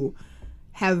 You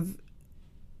have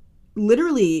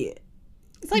literally...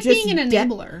 It's like being an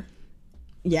enabler.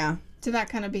 Yeah. To that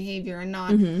kind of behavior and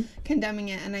not condemning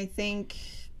it. And I think...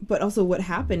 But also what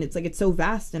happened, it's like, it's so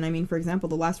vast. And I mean, for example,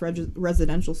 the last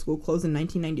residential school closed in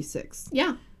 1996.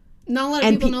 Yeah. Not a lot of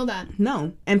people know that.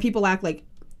 No. And people act like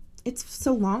it's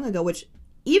so long ago, which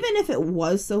even if it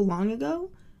was so long ago...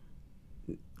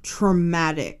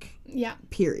 traumatic Yeah.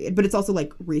 Period. But it's also,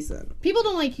 like, recent. People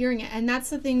don't like hearing it. And that's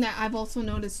the thing that I've also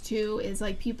noticed, too, is,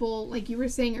 like, people, like you were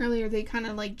saying earlier, they kind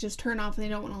of, like, just turn off and they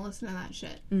don't want to listen to that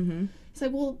shit. Mm-hmm. It's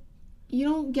like, well, you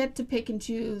don't get to pick and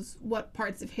choose what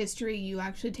parts of history you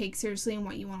actually take seriously and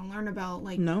what you want to learn about.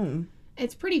 Like, no.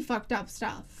 It's pretty fucked up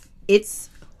stuff. It's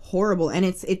horrible. And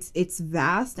it's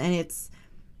vast, and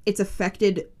it's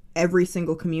affected every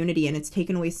single community, and it's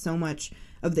taken away so much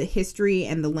of the history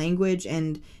and the language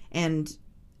and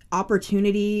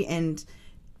opportunity, and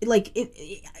like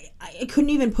I couldn't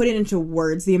even put it into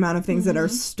words, the amount of things that are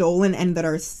stolen and that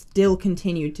are still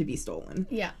continued to be stolen.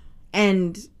 Yeah.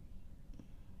 And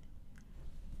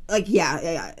like,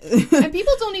 yeah. And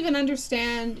people don't even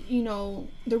understand, you know,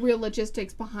 the real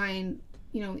logistics behind,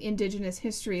 you know, Indigenous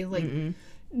history. Like,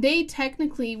 they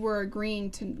technically were agreeing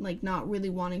to, like, not really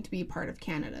wanting to be a part of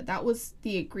Canada. That was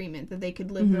the agreement, that they could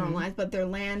live their own lives, but their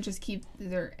land just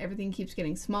everything keeps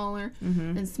getting smaller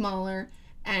and smaller.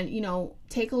 And, you know,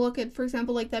 take a look at, for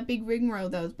example, like that big ring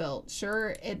road that was built.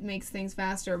 Sure, it makes things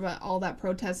faster, but all that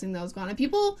protesting that was gone. And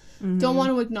people don't want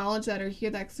to acknowledge that or hear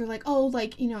that, because they're like, oh,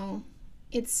 like, you know,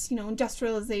 it's, you know,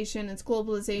 industrialization, it's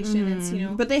globalization, it's, you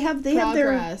know, but they have their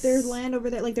land over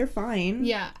there, like, they're fine.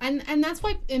 Yeah, and that's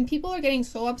why, and people are getting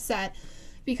so upset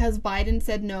because Biden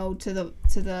said no to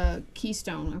the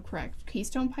Keystone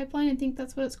pipeline, I think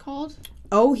that's what it's called.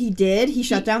 Oh, he did? He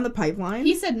shut down the pipeline?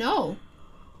 He said no.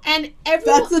 And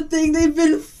everyone... That's the thing they've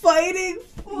been fighting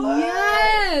for.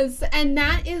 Yes, and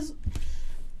that is,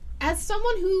 as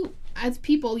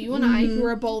people, you and I, who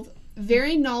are both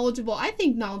very knowledgeable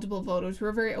voters who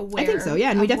are very aware. I think so, yeah,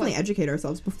 and we definitely educate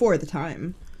ourselves before the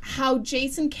time. How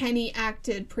Jason Kenney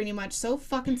acted pretty much so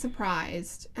fucking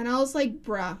surprised. And I was like,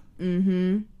 bruh.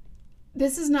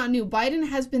 This is not new. Biden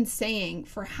has been saying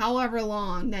for however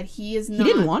long that he is not...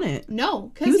 He didn't want it.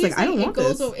 No. Because he was like, I don't want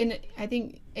this. I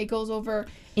think it goes over...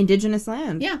 Indigenous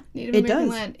land. Yeah, Native American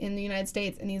land in the United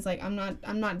States. And he's like, I'm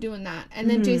not doing that. And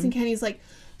then Jason Kenney's like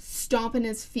stomping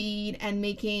his feet and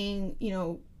making, you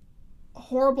know,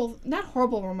 not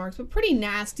horrible remarks, but pretty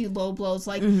nasty low blows,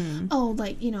 like, oh,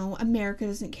 like, you know, America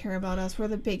doesn't care about us, we're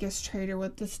the biggest trader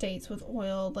with the States with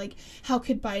oil, like, how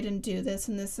could Biden do this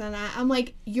and this and that? I'm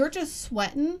like, you're just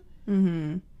sweating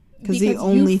because the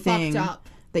only thing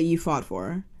that you fought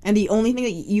for, and the only thing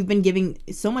that you've been giving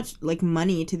so much, like,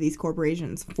 money to these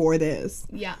corporations for this.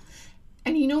 Yeah.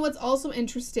 And you know what's also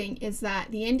interesting is that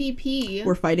the NDP...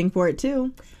 We're fighting for it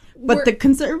too. But the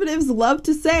conservatives love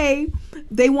to say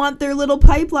they want their little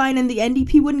pipeline, and the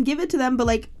NDP wouldn't give it to them, but,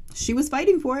 like, she was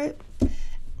fighting for it.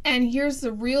 And here's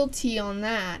the real tea on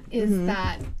that, is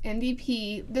that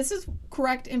NDP, this is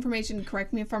correct information,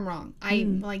 correct me if I'm wrong.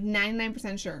 I'm, like,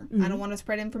 99% sure. I don't want to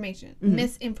spread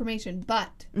misinformation,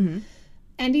 but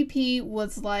NDP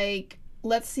was like,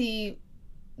 let's see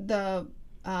the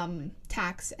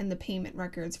tax and the payment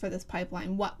records for this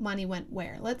pipeline, what money went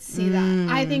where, let's see that.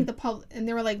 I think and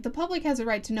they were like, the public has a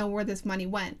right to know where this money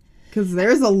went, because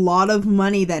there's a lot of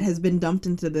money that has been dumped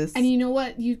into this. And you know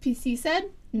what UPC said?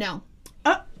 No,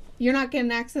 you're not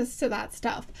getting access to that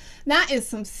stuff. That is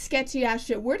some sketchy ass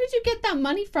shit. Where did you get that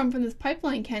money from this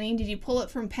pipeline, Kenny? Did you pull it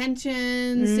from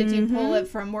pensions? Did you pull it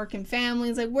from working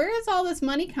families? Like, where is all this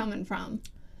money coming from?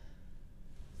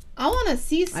 I want to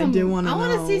see some. I do want to know. I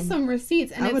want to see some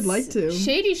receipts. And I would like to.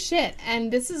 Shady shit,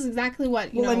 and this is exactly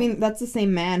what you know. I mean, that's the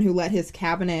same man who let his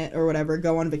cabinet or whatever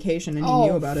go on vacation, and he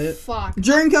knew about it. Fuck.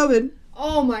 During COVID.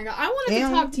 Oh my god, I wanted to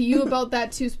talk to you about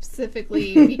that too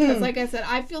specifically, because, like I said,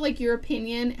 I feel like your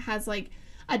opinion has, like,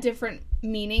 a different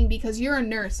meaning, because you're a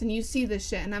nurse and you see this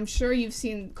shit, and I'm sure you've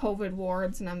seen COVID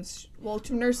wards, and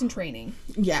nursing training.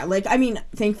 Yeah, like, I mean,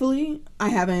 thankfully, I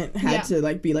haven't had to,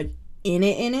 like, be, like, in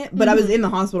it, but I was in the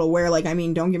hospital where, like, I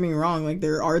mean, don't get me wrong, like,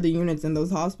 there are the units in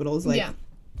those hospitals, like,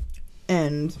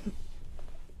 and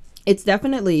it's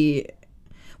definitely,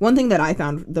 one thing that I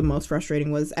found the most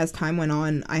frustrating was, as time went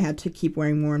on, I had to keep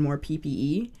wearing more and more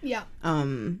PPE. Yeah.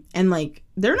 And, like,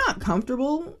 they're not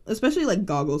comfortable, especially, like,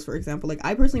 goggles, for example. Like,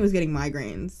 I personally was getting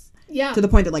migraines. Yeah. To the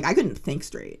point that, like, I couldn't think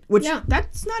straight, which,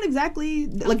 that's not exactly,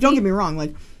 like, don't get me wrong,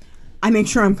 like, I make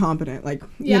sure I'm competent, like,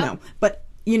 you know, but,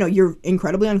 you know, you're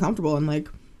incredibly uncomfortable, and, like,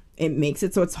 it makes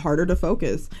it so it's harder to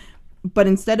focus. But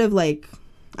instead of, like,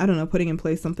 I don't know, putting in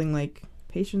place something like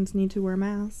patients need to wear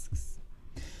masks.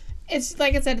 It's,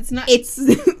 like I said, it's not... It's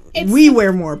we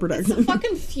wear more protection. It's the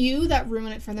fucking few that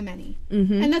ruin it for the many.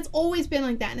 And that's always been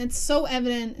like that. And it's so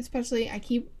evident, especially, I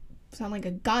keep sound like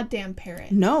a goddamn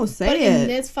parrot. No, say in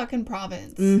this fucking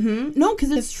province. No,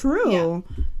 because it's true.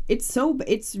 Yeah.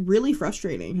 It's really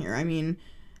frustrating here. I mean,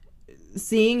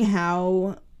 seeing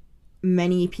how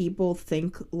many people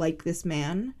think like this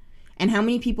man, and how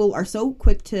many people are so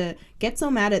quick to get so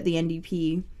mad at the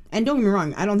NDP. And don't get me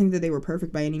wrong, I don't think that they were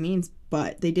perfect by any means,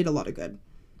 but they did a lot of good.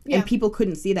 Yeah. And people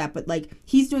couldn't see that, but, like,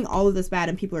 he's doing all of this bad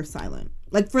and people are silent.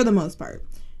 Like, for the most part.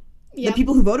 Yeah. The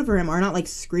people who voted for him are not, like,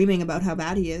 screaming about how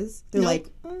bad he is. They're like...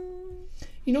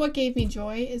 You know what gave me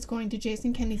joy is going to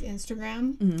Jason Kenney's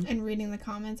Instagram and reading the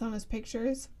comments on his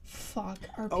pictures. Fuck,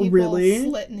 are people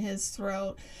slitting his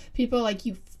throat? People are like,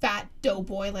 you fat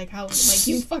doughboy, like how, like,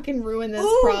 you fucking ruined this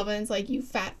province, like, you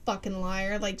fat fucking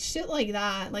liar, like, shit like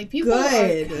that. Like, people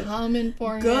are coming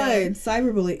for him. Good.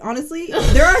 Cyberbullying. Honestly,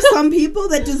 there are some people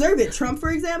that deserve it. Trump, for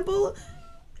example,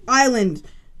 Island.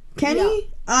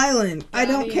 Kenny, Island. I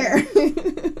don't care.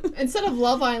 Instead of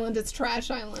Love Island, it's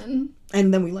Trash Island.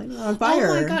 And then we light it on fire.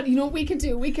 Oh my god, you know what we could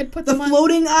do? We could put the them on...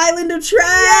 floating island of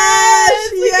trash!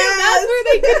 Yes! That's where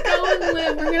they could go and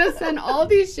live. We're gonna send all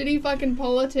these shitty fucking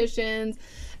politicians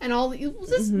and all the...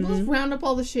 Let's round up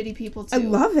all the shitty people, too. I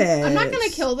love it. I'm not gonna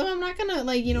kill them. I'm not gonna,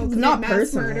 like, you know, commit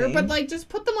mass murder. But, like, just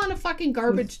put them on a fucking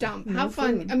garbage dump. Have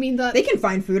fun. I mean, they can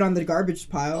find food on the garbage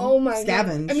pile. Oh my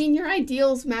Scavenge. god. I mean, your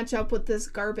ideals match up with this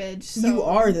garbage, so... You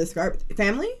are this garbage...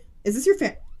 Family? Is this your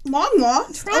family? Long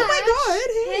lost. Trash. Oh my god.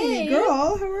 Hey,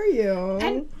 girl. How are you?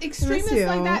 And extremists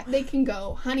like that, they can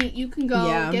go. Honey, you can go.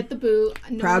 Yeah. Get the boot.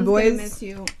 No Proud one's Boys. gonna miss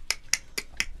you.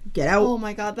 Get out. Oh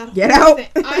my god. That Get whole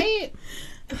out. thing.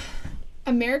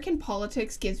 American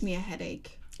politics gives me a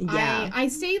headache. Yeah. I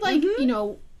stay, like, you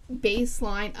know,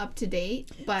 baseline up to date,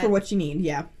 but... For what you need,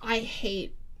 yeah. I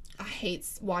hate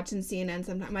watching CNN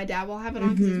sometimes. My dad will have it on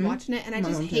because he's watching it, and I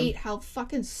just hate how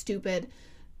fucking stupid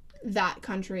that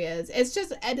country is. It's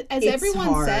just, as everyone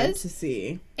hard says, to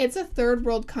see. It's a third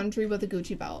world country with a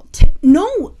Gucci belt.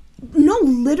 No,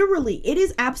 literally. It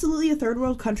is absolutely a third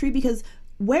world country because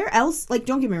where else, like,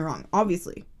 don't get me wrong,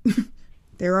 obviously.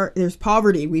 There's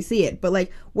poverty, we see it, but,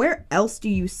 like, where else do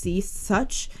you see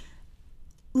such,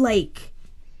 like...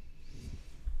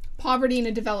 Poverty in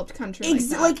a developed country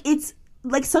it's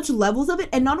like such levels of it,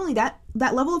 and not only that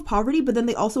level of poverty, but then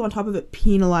they also on top of it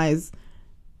penalize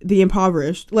the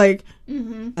impoverished. Like,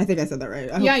 I think I said that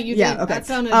right. Yeah, you did. Yeah, okay. That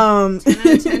sounded 10 out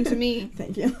of 10 to me.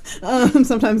 Thank you.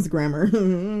 Sometimes grammar.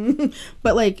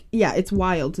 But, like, yeah, it's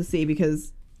wild to see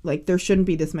because, like, there shouldn't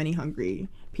be this many hungry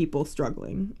people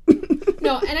struggling.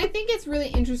 No, and I think it's really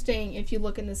interesting if you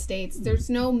look in the States, there's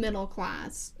no middle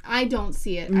class. I don't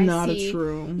see it. Not I see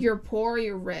true. You're poor,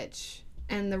 you're rich.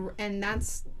 And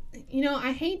that's, you know,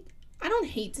 I don't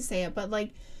hate to say it, but,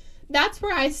 like, that's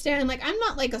where I stand. Like, I'm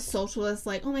not, like, a socialist,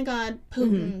 like, oh my god,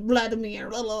 Putin, Vladimir,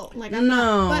 blah, blah. Like, I'm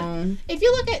not. But if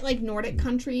you look at, like, Nordic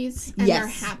countries and their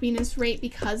happiness rate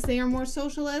because they are more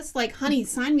socialist, like, honey,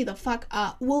 sign me the fuck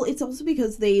up. Well, it's also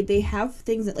because they have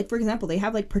things that, like, for example, they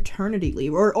have, like, paternity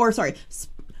leave, or sorry,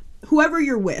 whoever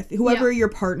you're with, whoever your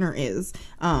partner is,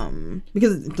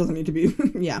 because it doesn't need to be,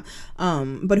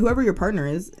 but whoever your partner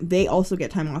is, they also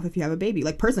get time off if you have a baby.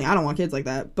 Like, personally, I don't want kids like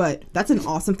that, but that's an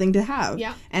awesome thing to have.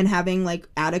 Yeah. And having, like,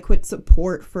 adequate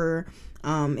support for,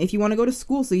 if you want to go to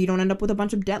school so you don't end up with a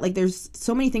bunch of debt. Like, there's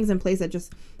so many things in place that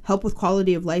just help with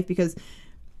quality of life because,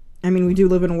 I mean, we do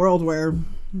live in a world where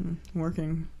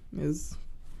working is...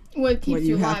 What keeps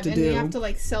you alive, and you have to,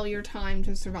 like, sell your time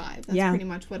to survive. That's pretty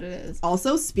much what it is.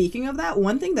 Also, speaking of that,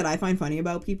 one thing that I find funny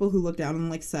about people who look down on,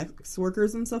 like, sex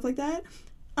workers and stuff like that,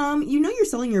 you know you're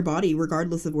selling your body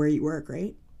regardless of where you work,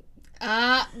 right?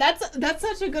 That's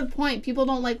such a good point. People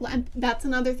don't like... That's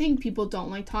another thing. People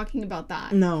don't like talking about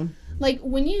that. No. Like,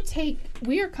 when you take...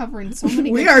 We are covering so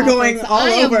many We good are topics. going all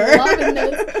over. I am loving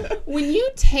this. When you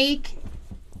take...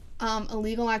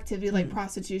 illegal activity like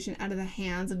prostitution out of the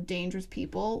hands of dangerous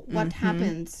people, what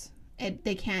happens?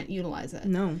 They can't utilize it.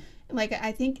 No. Like,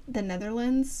 I think the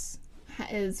Netherlands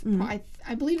is, I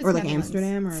believe it's or like Netherlands.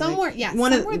 Amsterdam or somewhere, like,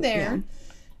 somewhere there. Yeah.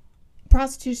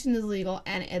 Prostitution is legal,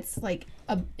 and it's like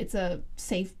it's a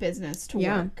safe business to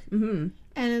work. Mm-hmm.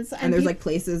 And there's like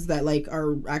places that like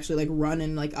are actually like run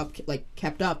and like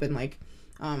kept up and like.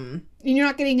 And you're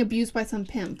not getting abused by some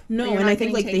pimp. No, and I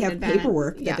think like they have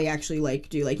paperwork that they actually like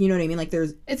do, like, you know what I mean, like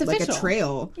there's it's like official. A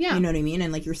trail, you know what I mean,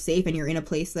 and like you're safe and you're in a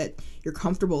place that you're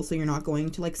comfortable, so you're not going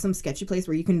to like some sketchy place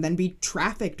where you can then be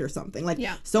trafficked or something. Like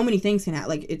so many things can happen.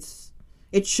 Like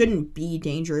it shouldn't be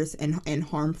dangerous and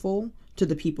harmful to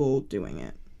the people doing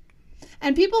it.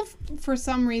 And people for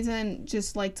some reason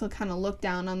just like to kind of look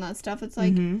down on that stuff. It's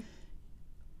like.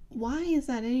 Why is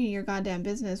that any of your goddamn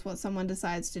business what someone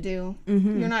decides to do?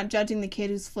 You're not judging the kid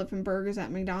who's flipping burgers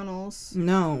at McDonald's.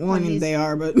 No. Well, I mean, they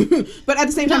are, but but at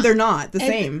the same time, they're not the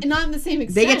same. Not in the same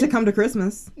extent. They get to come to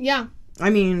Christmas. Yeah.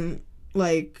 I mean,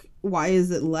 like, why is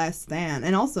it less than?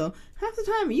 And also, half the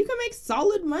time, you can make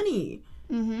solid money.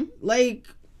 Like,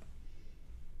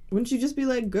 Wouldn't you just be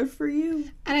like, good for you?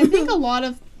 And I think a lot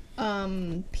of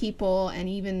people, and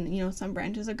even, you know, some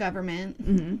branches of government,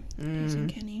 Jason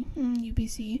Kenney,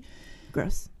 UBC,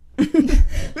 gross,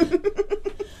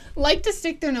 like to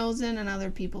stick their nose in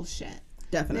other people's shit.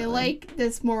 Definitely. They like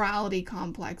this morality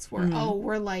complex where, oh,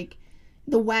 we're like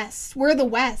the West. We're the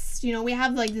West. You know, we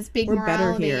have like this big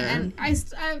morality. Better here. And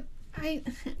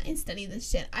I study this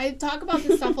shit. I talk about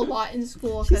this stuff a lot in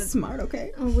school. She's smart,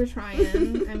 okay? Oh, we're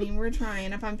trying. I mean, we're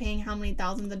trying. If I'm paying how many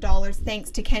thousands of dollars,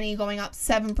 thanks to Kenny going up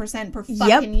 7% per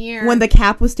fucking year. When the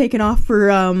cap was taken off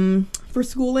for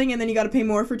schooling, and then you got to pay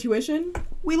more for tuition.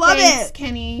 We love it,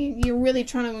 Kenny. You're really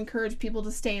trying to encourage people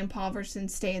to stay impoverished and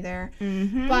stay there.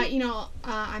 But, you know,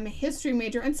 I'm a history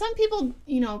major, and some people,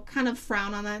 you know, kind of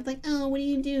frown on that. It's like, oh, what do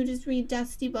you do? Just read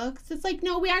dusty books? It's like,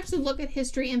 no, we actually look at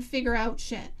history and figure out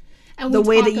shit. And the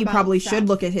way that you probably should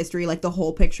look at history, like the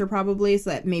whole picture probably, so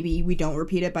that maybe we don't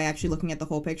repeat it by actually looking at the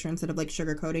whole picture instead of like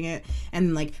sugarcoating it,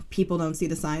 and like people don't see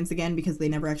the signs again because they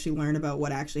never actually learn about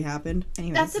what actually happened.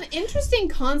 Anyways. That's an interesting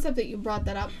concept that you brought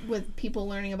that up with people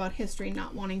learning about history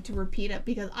not wanting to repeat it,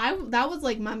 because that was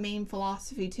like my main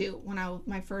philosophy too when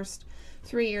my first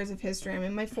 3 years of history. I'm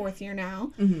in my 4th year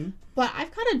now, but I've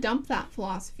kind of dumped that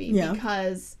philosophy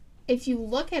because if you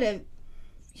look at it,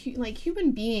 like,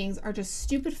 human beings are just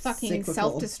stupid fucking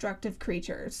self-destructive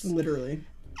creatures. Literally.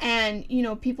 And, you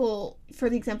know, people, for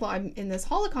the example, I'm in this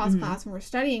Holocaust class and we're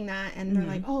studying that, and they're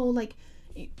like, oh, like,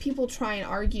 people try and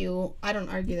argue. I don't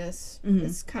argue this.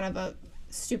 It's kind of a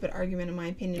stupid argument in my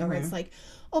opinion, where it's like,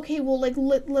 okay, well, like,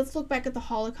 let's look back at the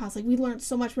Holocaust. Like, we learned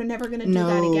so much, we're never going to do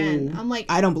that again. I'm like,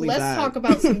 I don't believe let's that. talk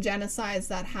about some genocides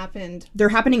that happened. They're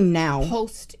happening now.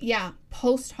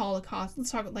 Post-Holocaust.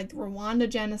 Let's talk about, like, the Rwanda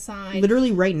genocide.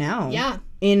 Literally right now. Yeah.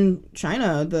 In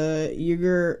China, the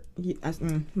Uyghur...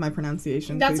 my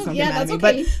pronunciation. That's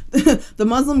okay. But the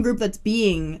Muslim group that's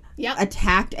being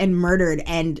attacked and murdered,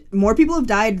 and more people have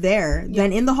died there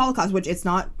than in the Holocaust, which it's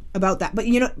not about that. But,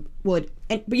 you know... but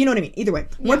you know what I mean. Either way.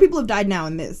 More people have died now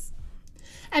in this.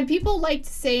 And people like to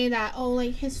say that, oh,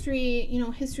 like, history, you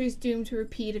know, history's doomed to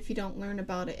repeat if you don't learn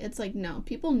about it. It's like, no.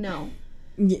 People know.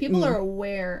 People are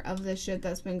aware of the shit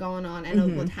that's been going on and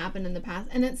of what happened in the past.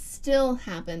 And it still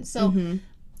happens. So,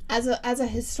 as a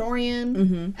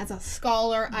historian, as a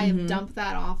scholar, I have dumped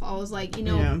that off. I was like, you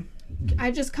know...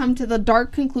 I've just come to the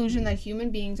dark conclusion that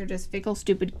human beings are just fickle,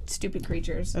 stupid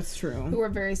creatures. That's true. Who are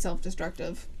very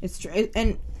self-destructive. It's true.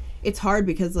 And it's hard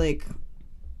because, like,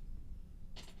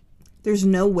 there's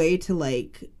no way to,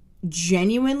 like,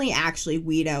 genuinely actually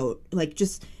weed out, like,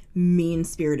 just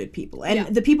mean-spirited people.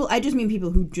 And the people, I just mean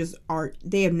people who just aren't,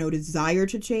 they have no desire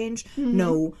to change.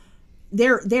 No,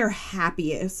 they're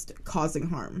happiest causing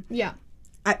harm. Yeah.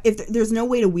 If there's no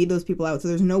way to weed those people out, so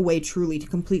there's no way truly to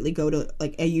completely go to,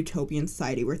 like, a utopian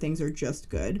society where things are just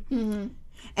good.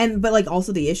 But, like,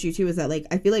 also the issue too is that, like,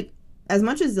 I feel like as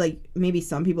much as, like, maybe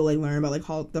some people, like, learn about, like,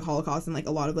 the Holocaust and, like,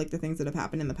 a lot of, like, the things that have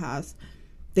happened in the past,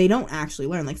 they don't actually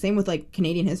learn. Like, same with, like,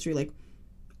 Canadian history. Like,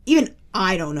 even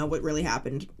I don't know what really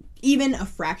happened. Even a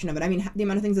fraction of it. I mean, the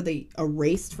amount of things that they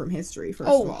erased from history,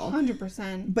 first of all.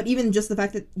 100%. But even just the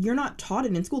fact that you're not taught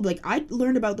it in school. Like, I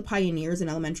learned about the pioneers in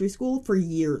elementary school for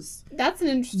years. That's an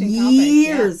interesting topic.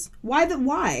 Years. Yeah.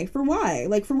 Why? For why?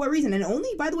 Like, for what reason? And only,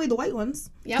 by the way, the white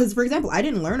ones. Because, for example, I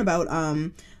didn't learn about,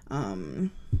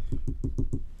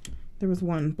 there was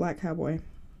one black cowboy.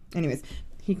 Anyways,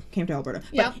 he came to Alberta.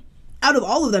 But out of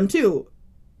all of them, too,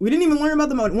 we didn't even learn about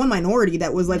the one minority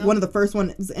that was, like, one of the first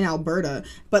ones in Alberta.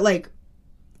 But, like,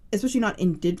 especially not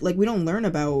in... like, we don't learn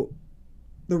about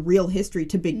the real history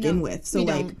to begin with. So,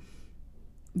 like,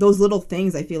 those little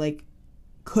things, I feel like,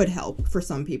 could help for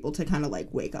some people to kind of, like,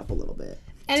 wake up a little bit,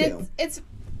 and too.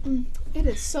 It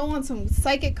is so on some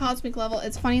psychic, cosmic level.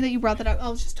 It's funny that you brought that up. I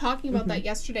was just talking about that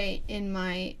yesterday in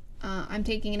my... I'm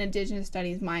taking an Indigenous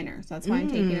Studies minor. So that's why I'm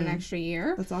taking an extra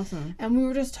year. That's awesome. And we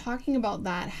were just talking about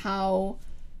that, how...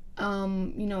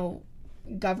 you know,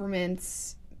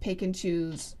 governments pick and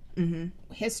choose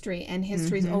history, and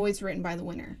history is always written by the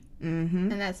winner.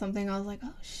 And that's something I was like,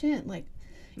 oh shit, like,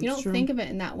 you don't think of it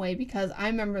in that way, because I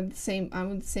remember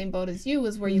I'm in the same boat as you,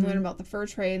 is where you learn about the fur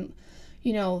trade.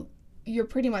 You know, you're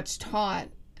pretty much taught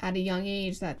at a young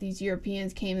age that these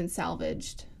Europeans came and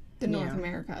salvaged the North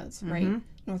Americas, right?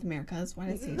 North Americas, why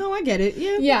did I say that? No, I get it.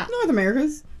 Yeah. North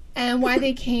Americas. And why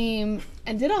they came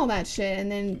and did all that shit, and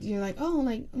then you're like, oh,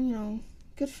 like, you know,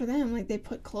 good for them. Like, they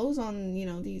put clothes on, you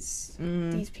know, these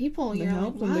people. You're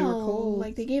like, wow, they were cold.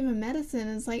 Like, they gave them medicine.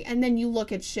 And it's like, and then you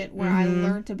look at shit where I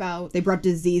learned about... They brought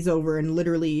disease over and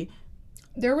literally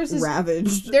there was this,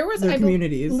 ravaged their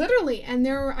communities. Literally. And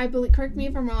there were, I believe, correct me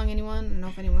if I'm wrong, anyone. I don't know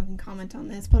if anyone can comment on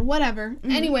this, but whatever.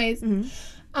 Mm-hmm. Anyways,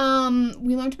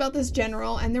 we learned about this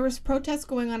general, and there was protests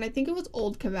going on. I think it was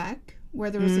Old Quebec, where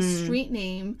there was a street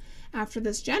name after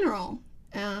this general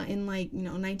in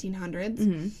 1900s.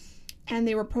 Mm-hmm. And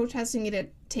they were protesting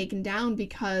it taken down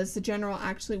because the general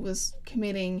actually was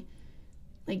committing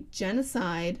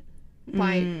genocide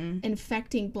by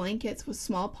infecting blankets with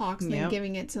smallpox and then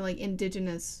giving it to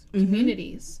indigenous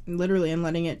communities. Literally, and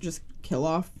letting it just kill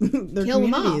off their communities.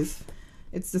 Them off.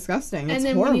 It's disgusting. And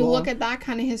then horrible. When you look at that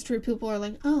kind of history, people are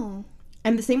like, oh.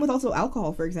 And the same with also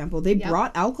alcohol, for example. They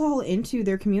brought alcohol into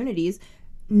their communities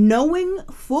knowing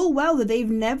full well that they've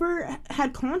never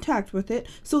had contact with it.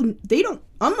 So they don't,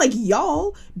 unlike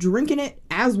y'all, drinking it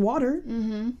as water.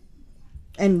 Mm-hmm.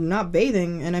 And not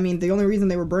bathing. And I mean, the only reason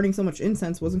they were burning so much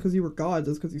incense wasn't because you were gods.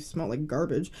 It was because you smelled like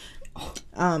garbage.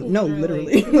 No,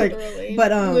 literally.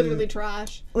 Literally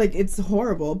trash. It's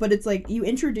horrible. But it's you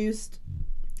introduced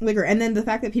liquor. And then the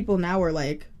fact that people now are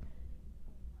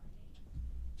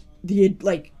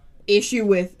the issue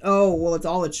with, oh, well, it's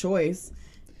all a choice.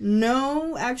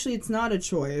 No, actually, it's not a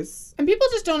choice. And people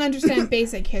just don't understand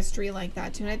basic history like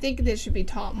that, too. And I think this should be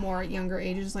taught more at younger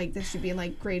ages. This should be,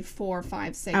 grade 4,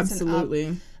 5, 6,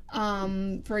 absolutely.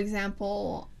 And up. For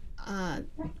example,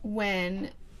 when,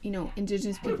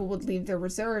 indigenous people would leave their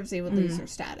reserves, they would lose their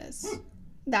status.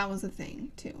 That was a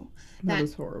thing, too. That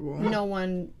was horrible. No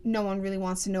one really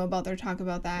wants to know about or talk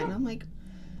about that. And I'm like,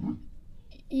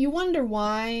 you wonder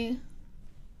why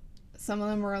some of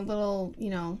them are a little,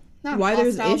 not why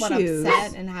hostile, there's issues, but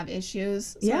upset and have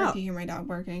issues. Sorry if you hear my dog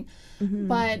barking. Mm-hmm.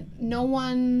 But no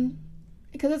one,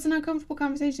 because it's an uncomfortable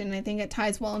conversation. And I think it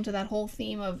ties well into that whole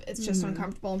theme of it's just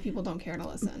uncomfortable and people don't care to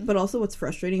listen. But also what's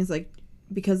frustrating is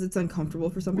because it's uncomfortable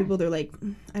for some people, they're like,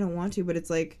 I don't want to, but it's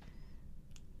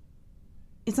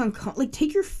it's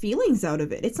take your feelings out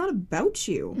of it. It's not about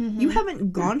you. Mm-hmm. You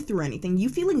haven't gone through anything. You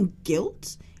feeling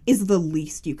guilt is the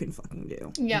least you can fucking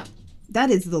do. Yeah. That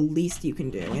is the least you can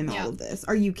do in all of this.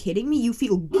 Are you kidding me? You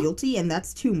feel guilty and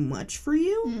that's too much for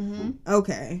you? Mm-hmm.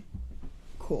 Okay.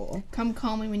 Cool. Come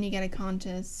call me when you get a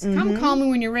conscience. Mm-hmm. Come call me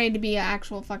when you're ready to be an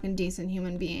actual fucking decent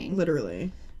human being.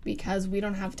 Literally. Because we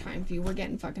don't have time for you. We're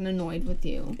getting fucking annoyed with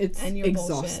you. It's and your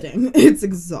exhausting. Bullshit. It's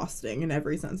exhausting in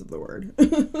every sense of the word.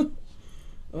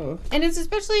 Ugh. And it's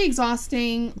especially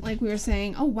exhausting, like we were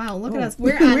saying. Oh, wow, look at us.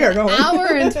 We're at an hour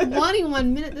and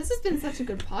 21 minutes. This has been such a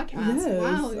good podcast. Yes,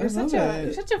 wow,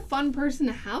 you're such a fun person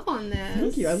to have on this.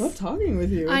 Thank you. I love talking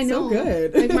with you. It's so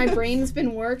good. My brain's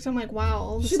been worked. I'm like, wow.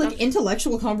 All she's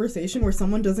intellectual conversation where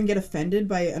someone doesn't get offended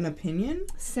by an opinion?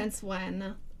 Since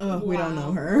when? Oh, wow. We don't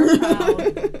know her.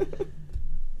 Wow.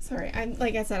 Sorry.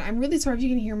 Like I said, I'm really sorry if you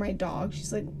can hear my dog.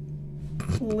 She's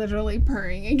literally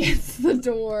purring against the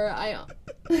door.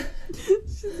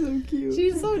 She's so cute.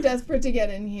 She's so desperate to get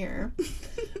in here.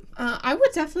 I would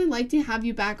definitely like to have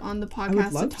you back on the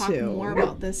podcast to talk more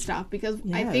about this stuff because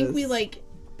I think we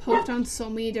poked on so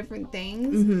many different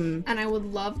things, and I would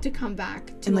love to come back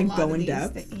to and a lot go of in these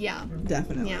depth. Yeah,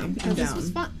 definitely. Yeah, because this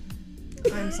was fun.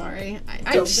 I'm sorry.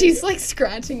 She's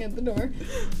scratching at the door.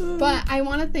 But I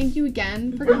want to thank you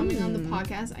again for coming on the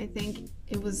podcast. I think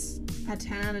it was a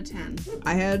 10 out of 10.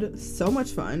 I had so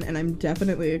much fun, and I'm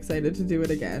definitely excited to do it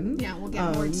again. Yeah, we'll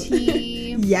get more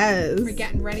tea. Yes. We're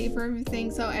getting ready for everything.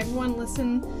 So everyone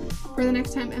listen for the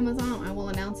next time Emma's on. I will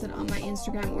announce it on my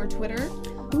Instagram or Twitter.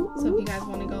 So if you guys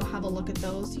want to go have a look at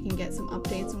those, you can get some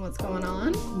updates on what's going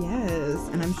on. Yes,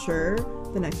 and I'm sure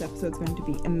the next episode's going to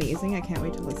be amazing. I can't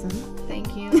wait to listen.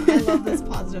 Thank you. I love this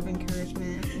positive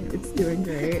encouragement. It's doing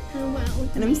great. Oh, wow.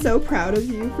 And I'm so proud of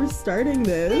you for starting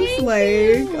this.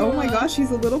 Thank you. Oh my gosh,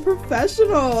 she's a little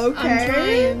professional,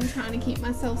 okay? I'm trying to keep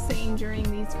myself sane during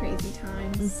these crazy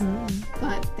times. Mm-hmm.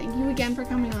 But thank you again for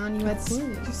coming on.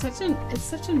 It's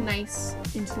such a nice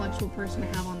intellectual person to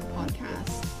have on the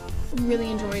podcast. Really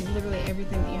enjoyed literally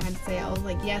everything that you had to say. I was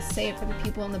like, yes, say it for the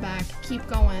people in the back. Keep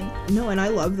going. No, and I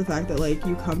love the fact that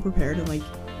you come prepared and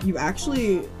you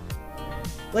actually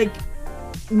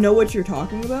know what you're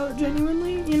talking about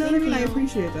genuinely. You know what I mean? I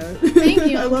appreciate that. Thank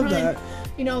you. I love that.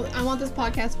 I want this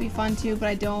podcast to be fun too, but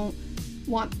I don't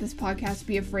want this podcast to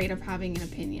be afraid of having an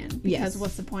opinion. Because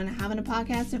what's the point of having a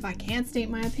podcast if I can't state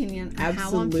my opinion on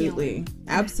how I'm feeling?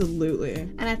 Absolutely.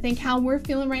 And I think how we're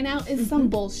feeling right now is some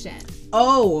bullshit.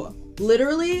 Oh,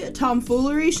 literally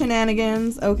tomfoolery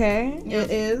shenanigans, okay? Yep.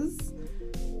 It is.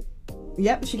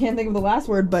 Yep, she can't think of the last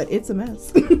word, but it's a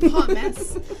mess. Hot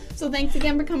mess. So thanks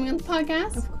again for coming on the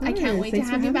podcast. Of course. I can't wait to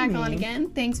have you back on again.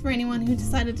 Thanks for anyone who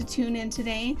decided to tune in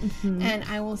today. Mm-hmm. And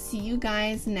I will see you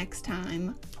guys next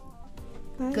time.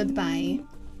 Bye. Goodbye.